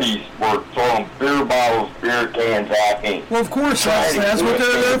buddies were throwing beer bottles, beer cans at me. Well, of course, that's what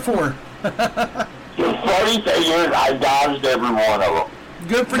they're there for. The funny thing is, I dodged every one of them.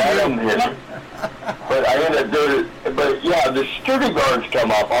 Good for you. But I ended up doing it. But yeah, the security guards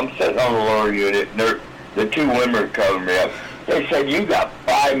come up. I'm sitting on the lower unit, and the two women covered me up. They said, you got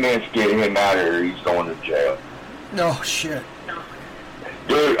 5 minutes getting him out of here. He's going to jail. Oh, shit.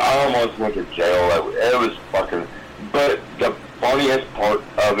 Dude, I almost went to jail. It was fucking... But the funniest part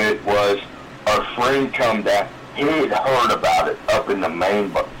of it was our friend come down. He had heard about it up in the main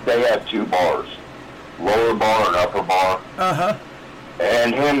bar. They had 2 bars, lower bar and upper bar.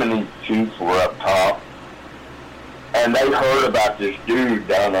 And him and his chiefs were up top. And they heard about this dude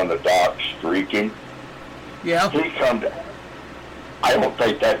down on the dock streaking. Yeah. He come down. I don't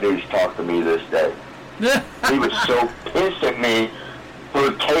think that dude's talked to me this day. He was so pissed at me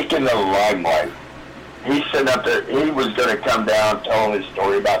for taking the limelight. He's sitting up there. He was going to come down telling his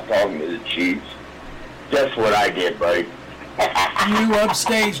story about talking to the chiefs. Guess what I did, buddy? You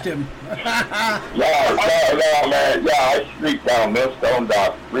upstaged him. No, man. Yeah, I streaked down Millstone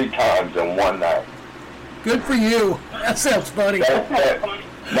Dock 3 times in one night. Good for you. That sounds funny. That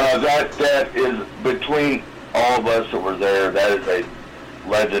is, between all of us that were there, that is a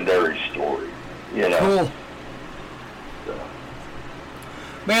legendary story. You know. Cool.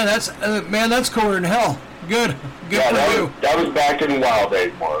 Man, that's cooler than hell. Good for you. That was back in the wild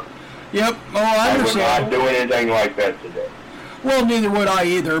days, Mark. Yep. Oh, I understand. I would not do anything like that today. Well, neither would I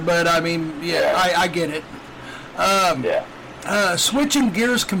either, but I mean, I get it. Switching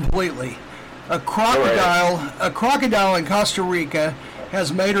gears completely. A crocodile in Costa Rica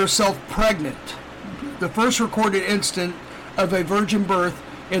has made herself pregnant. The first recorded instance of a virgin birth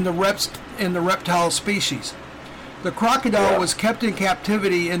in the reptile species. The crocodile was kept in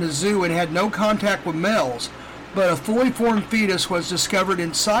captivity in a zoo and had no contact with males, but a fully formed fetus was discovered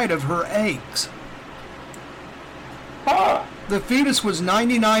inside of her eggs. The fetus was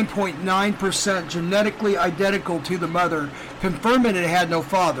 99.9% genetically identical to the mother, confirming it had no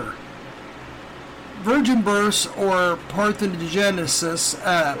father. Virgin births, or parthenogenesis,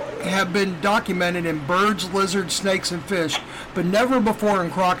 have been documented in birds, lizards, snakes, and fish, but never before in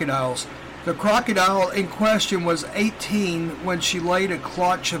crocodiles. The crocodile in question was 18 when she laid a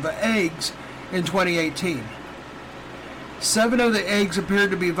clutch of eggs in 2018. 7 of the eggs appeared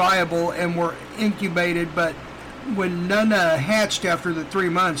to be viable and were incubated, but when none hatched after the 3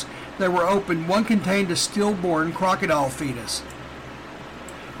 months, they were opened. One contained a stillborn crocodile fetus.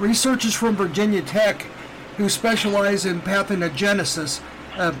 Researchers from Virginia Tech, who specialize in parthenogenesis,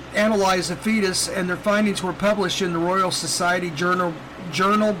 analyzed the fetus, and their findings were published in the Royal Society Journal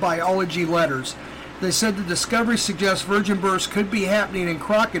Biology Letters. They said the discovery suggests virgin births could be happening in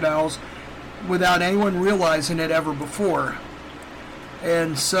crocodiles without anyone realizing it ever before.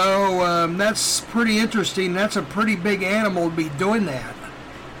 And so that's pretty interesting. That's a pretty big animal to be doing that.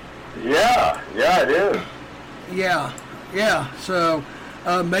 Yeah, it is. Yeah. So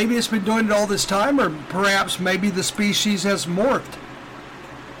maybe it's been doing it all this time, or perhaps maybe the species has morphed.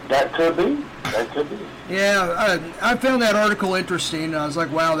 That could be. Yeah, I found that article interesting. I was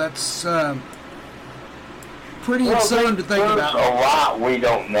like, wow, that's pretty insane to think about. There's a lot we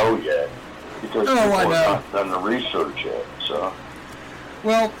don't know yet, because people have not done the research yet. So.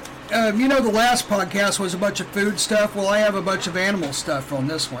 Well, the last podcast was a bunch of food stuff. Well, I have a bunch of animal stuff on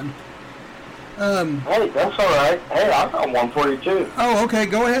this one. Hey, that's all right. Hey, I've got one for you, too. Oh, okay,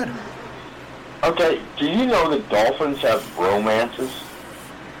 go ahead. Okay, do you know that dolphins have romances?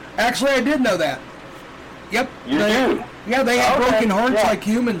 Actually, I did know that. Yep. You do? Yeah, they have broken hearts like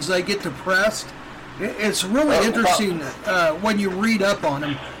humans. They get depressed. It's really interesting when you read up on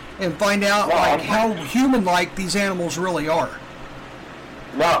them and find out how human-like these animals really are.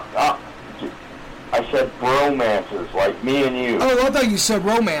 No, I said bromances, like me and you. Oh, I thought you said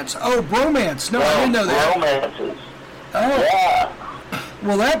romance. Oh, bromance. No, I didn't know that. Romances. Oh. Yeah.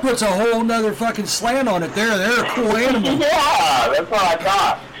 Well, that puts a whole nother fucking slant on it there. They're a cool animal. Yeah, that's what I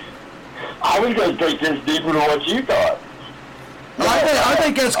thought. I was going to take this deeper than what you thought. I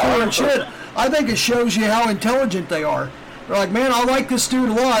think that's cool and shit. I think it shows you how intelligent they are. They're like, man, I like this dude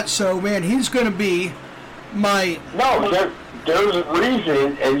a lot, so, man, he's going to be my... No, there's a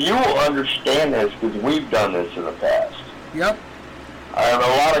reason, and you will understand this because we've done this in the past. Yep. And a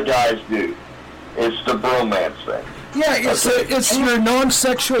lot of guys do. It's the bromance thing. Yeah, it's your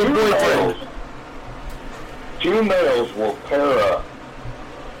non-sexual boyfriend. Two males will pair up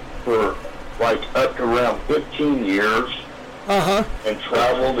for like up to around 15 years. Uh-huh. And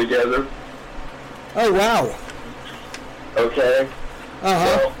travel together. Oh, wow. Okay?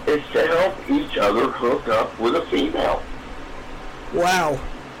 Uh-huh. So it's to help each other hook up with a female. Wow.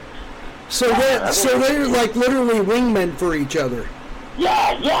 So they're like literally wingmen for each other.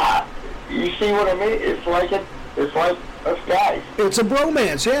 Yeah. You see what I mean? It's like us guys. It's a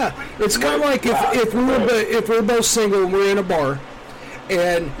bromance, yeah. It's kind of like if we're both single and we're in a bar,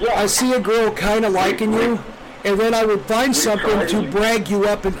 and I see a girl kind of liking you, and then I would find something to brag you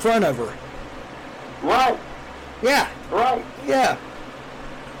up in front of her. Right. Yeah. Right. Yeah.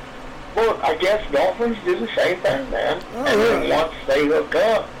 Well, I guess dolphins do the same thing, man. Oh, and then once they hook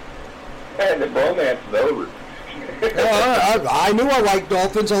up, and the bromance is over. I knew I liked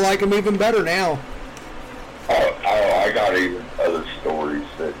dolphins. I like them even better now. Oh, I got even other stories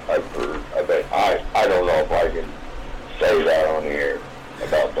that I've heard. I don't know if I can say that on the air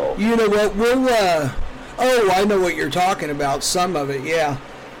about dolphins. You know what? We'll, I know what you're talking about. Some of it, yeah.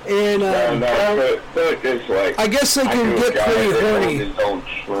 And but it's like, I guess they can get pretty horny. His own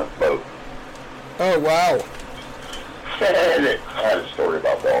shrimp boat. Oh, wow. I had a story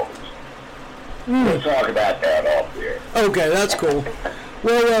about dolphins. We'll talk about that off the air. Okay, that's cool.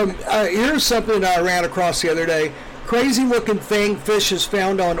 Well, here's something I ran across the other day. Crazy-looking fang fish is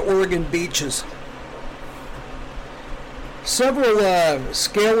found on Oregon beaches. Several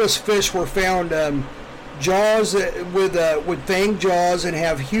scaleless fish were found, jaws with fang jaws, and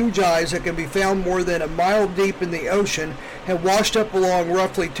have huge eyes that can be found more than a mile deep in the ocean, have washed up along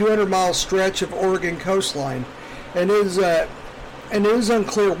roughly 200-mile stretch of Oregon coastline, and it is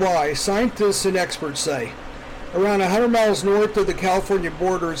unclear why. Scientists and experts say. Around 100 miles north of the California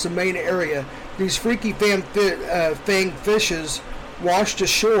border is the main area. These freaky fang fishes washed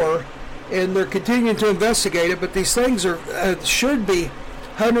ashore, and they're continuing to investigate it, but these things should be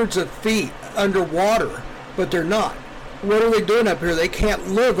hundreds of feet underwater, but they're not. what are they doing up here? They can't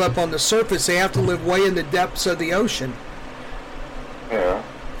live up on the surface. They have to live way in the depths of the ocean. Yeah.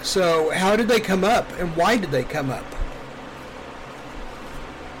 So how did they come up, and why did they come up?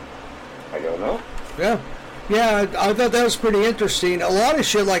 I don't know. Yeah. Yeah, I thought that was pretty interesting. A lot of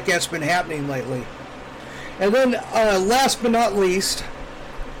shit like that's been happening lately. And then, last but not least,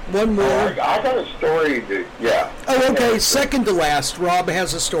 one more. I got a story that, yeah. Oh, okay. Second to last, Rob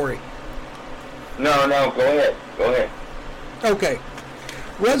has a story. No, go ahead. Go ahead. Okay.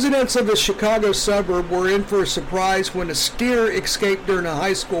 Residents of the Chicago suburb were in for a surprise when a steer escaped during a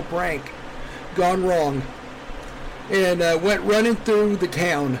high school prank gone wrong and went running through the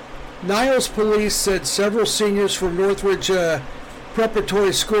town. Niles police said several seniors from Northridge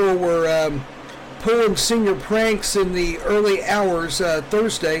Preparatory School were pulling senior pranks in the early hours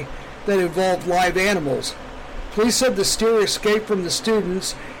Thursday that involved live animals. Police said the steer escaped from the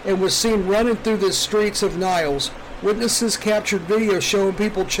students and was seen running through the streets of Niles. Witnesses captured video showing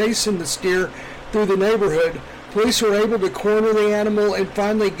people chasing the steer through the neighborhood. Police were able to corner the animal and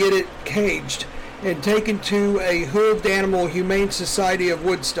finally get it caged and taken to a Hooved Animal Humane Society of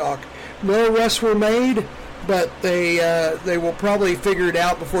Woodstock. No arrests were made, but they will probably figure it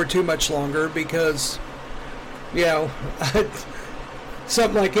out before too much longer because, you know,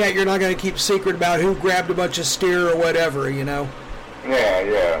 something like that, you're not going to keep secret about who grabbed a bunch of steer or whatever, you know.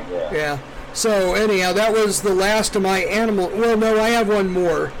 Yeah. So, anyhow, that was the last of my animal... Well, no, I have one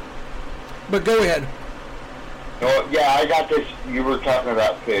more. But go ahead. Well, yeah, I got this. You were talking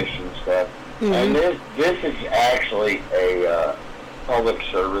about fish and stuff. Mm-hmm. And this is actually a public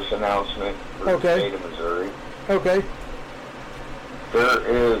service announcement for the state of Missouri. Okay. There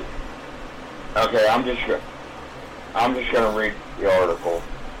is... Okay, I'm just going to read the article.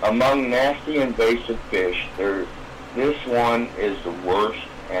 Among nasty invasive fish, this one is the worst,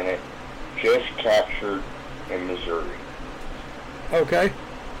 and it just captured in Missouri. Okay.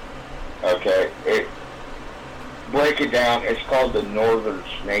 Break it down. It's called the northern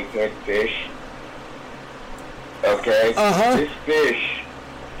snakehead fish. Okay. Uh-huh.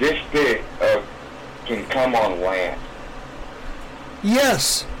 This fish can come on land.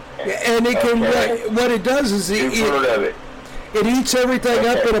 Yes, and it can. What it does is You've heard of it. It eats everything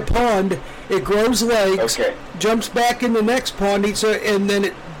up in a pond. It grows legs. Jumps back in the next pond, and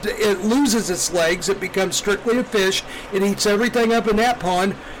then it loses its legs. It becomes strictly a fish. It eats everything up in that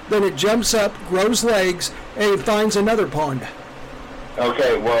pond. Then it jumps up, grows legs, and it finds another pond.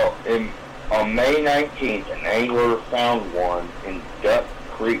 Okay, well, on May 19th, an angler found one in Duck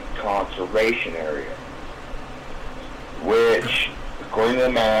Creek Conservation Area, which, according to the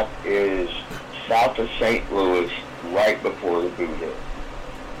map, is south of St. Louis, right before the Boot Hill.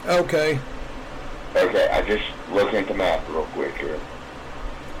 Okay, I just looked at the map real quick here.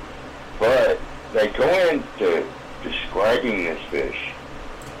 But they go into describing this fish.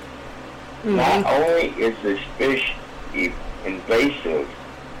 Mm-hmm. Not only is this fish invasive,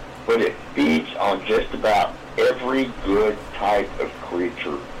 but it feeds on just about every good type of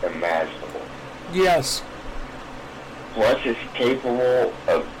creature imaginable. Yes. Plus, it's capable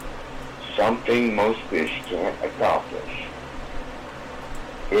of something most fish can't accomplish.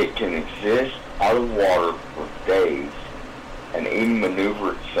 It can exist out of water for days and even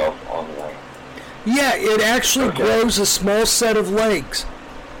maneuver itself on land. Yeah, it actually grows a small set of legs.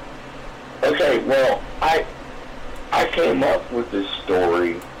 Okay, well, I came up with this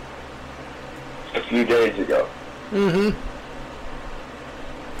story a few days ago. Mm-hmm.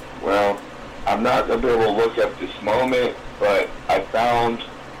 Well, I'm not going to be able to look up this moment, but I found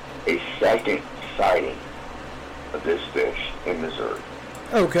a second sighting of this fish in Missouri.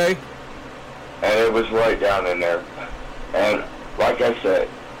 Okay. And it was right down in there. And like I said,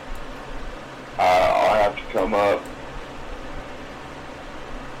 I'll have to come up.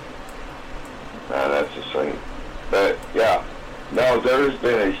 No, that's the same. But, yeah. No, there's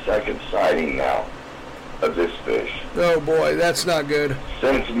been a second sighting now of this fish. Oh, boy, that's not good.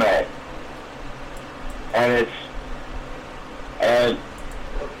 Since May. And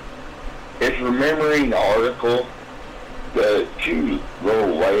it's remembering the article, the two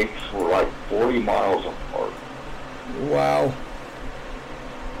little lakes were like 40 miles apart. Wow.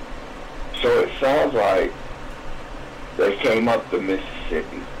 So it sounds like they came up the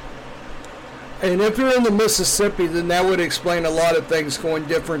Mississippi. And if you're in the Mississippi, then that would explain a lot of things going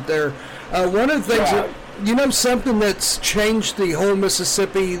different there. One of the things, something that's changed the whole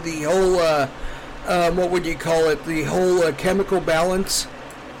Mississippi, the whole, what would you call it, the whole chemical balance.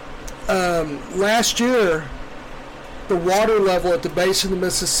 Last year, the water level at the base of the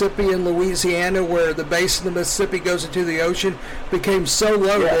Mississippi in Louisiana, where the base of the Mississippi goes into the ocean, became so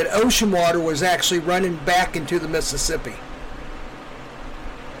low that ocean water was actually running back into the Mississippi.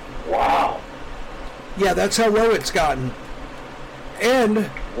 Wow. Yeah, that's how low it's gotten. And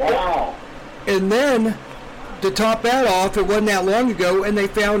wow. And then, to top that off, it wasn't that long ago, and they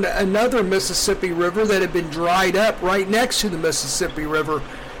found another Mississippi River that had been dried up right next to the Mississippi River.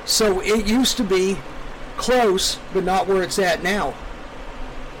 So it used to be close, but not where it's at now.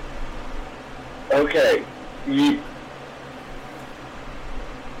 Okay, you're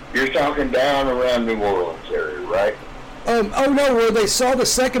talking down around New Orleans area, right? Oh no, where they saw the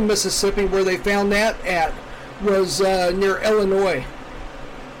second Mississippi, where they found that at, was near Illinois.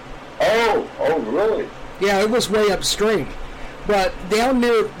 Oh, really? Yeah, it was way upstream. But down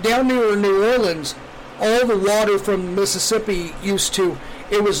near New Orleans, all the water from Mississippi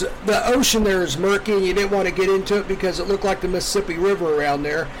it was, the ocean there is murky, and you didn't want to get into it because it looked like the Mississippi River around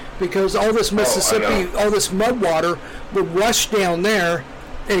there, because all this all this mud water would rush down there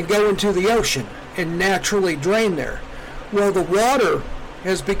and go into the ocean and naturally drain there. Well, the water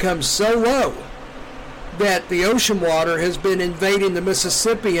has become so low that the ocean water has been invading the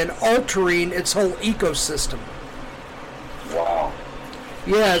Mississippi and altering its whole ecosystem. Wow.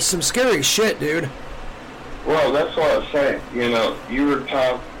 Yeah, it's some scary shit, dude. Well, that's what I was saying. You know, you were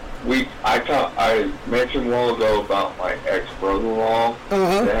I mentioned a while ago about my ex-brother-in-law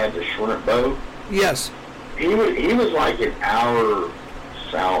that had the shrimp boat. Yes. He was like an hour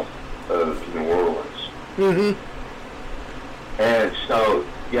south of New Orleans. Mm-hmm. And so,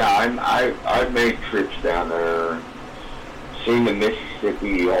 yeah, I've made trips down there, seen the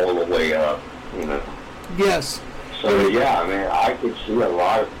Mississippi all the way up, you know. Yes. So, yeah, I mean, I could see a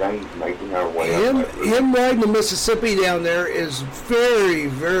lot of things making their way up. Him riding the Mississippi down there is very,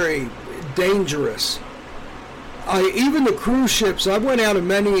 very dangerous. Even the cruise ships, I went out on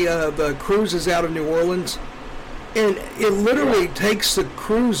many cruises out of New Orleans, and it literally takes a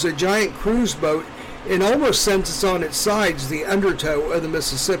giant cruise boat, and almost sends us on its sides, the undertow of the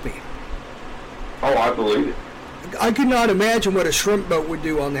Mississippi. Oh, I believe it. I could not imagine what a shrimp boat would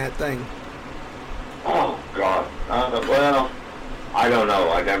do on that thing. Oh, God. Well, I don't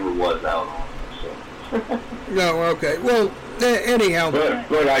know. I never was out on it, so. No, okay. Well, anyhow.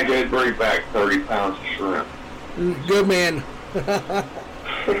 But I did bring back 30 pounds of shrimp. Good man.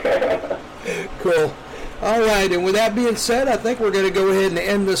 Cool. All right, and with that being said, I think we're going to go ahead and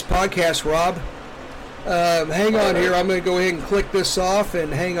end this podcast, Rob. Hang on here. I'm going to go ahead and click this off,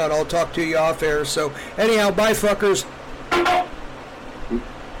 and hang on. I'll talk to you off air. So, anyhow, bye, fuckers.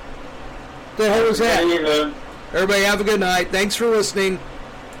 The hell was that? Everybody have a good night. Thanks for listening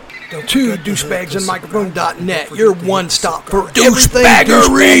to douchebagsandmicrophone.net, your one-stop for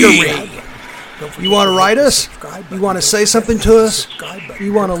douchebaggery. You want to write us? You want to say something to us?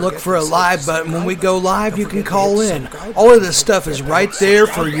 You want to look for a live button. When we go live, you can call in. All of this stuff is right there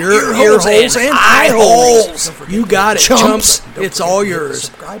for your ear holes and eye holes. You got it, chumps. It's all yours.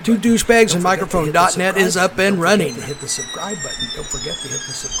 To douchebagsandmicrophone.net is up and running. Hit the subscribe button. Don't forget to hit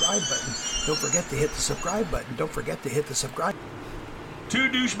the subscribe button. Don't forget to hit the subscribe button. Don't forget to hit the subscribe. Two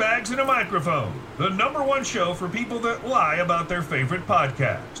Douchebags and a Microphone, the #1 show for people that lie about their favorite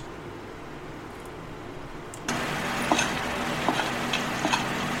podcast.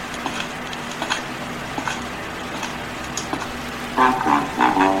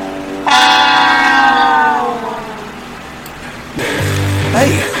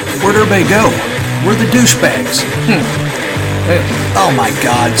 Hey, where'd everybody go? We're the douchebags. Oh my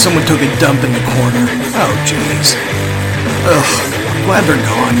God, someone took a dump in the corner. Oh jeez. Ugh, I'm glad they're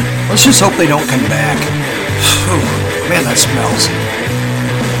gone. Let's just hope they don't come back. Man, that smells.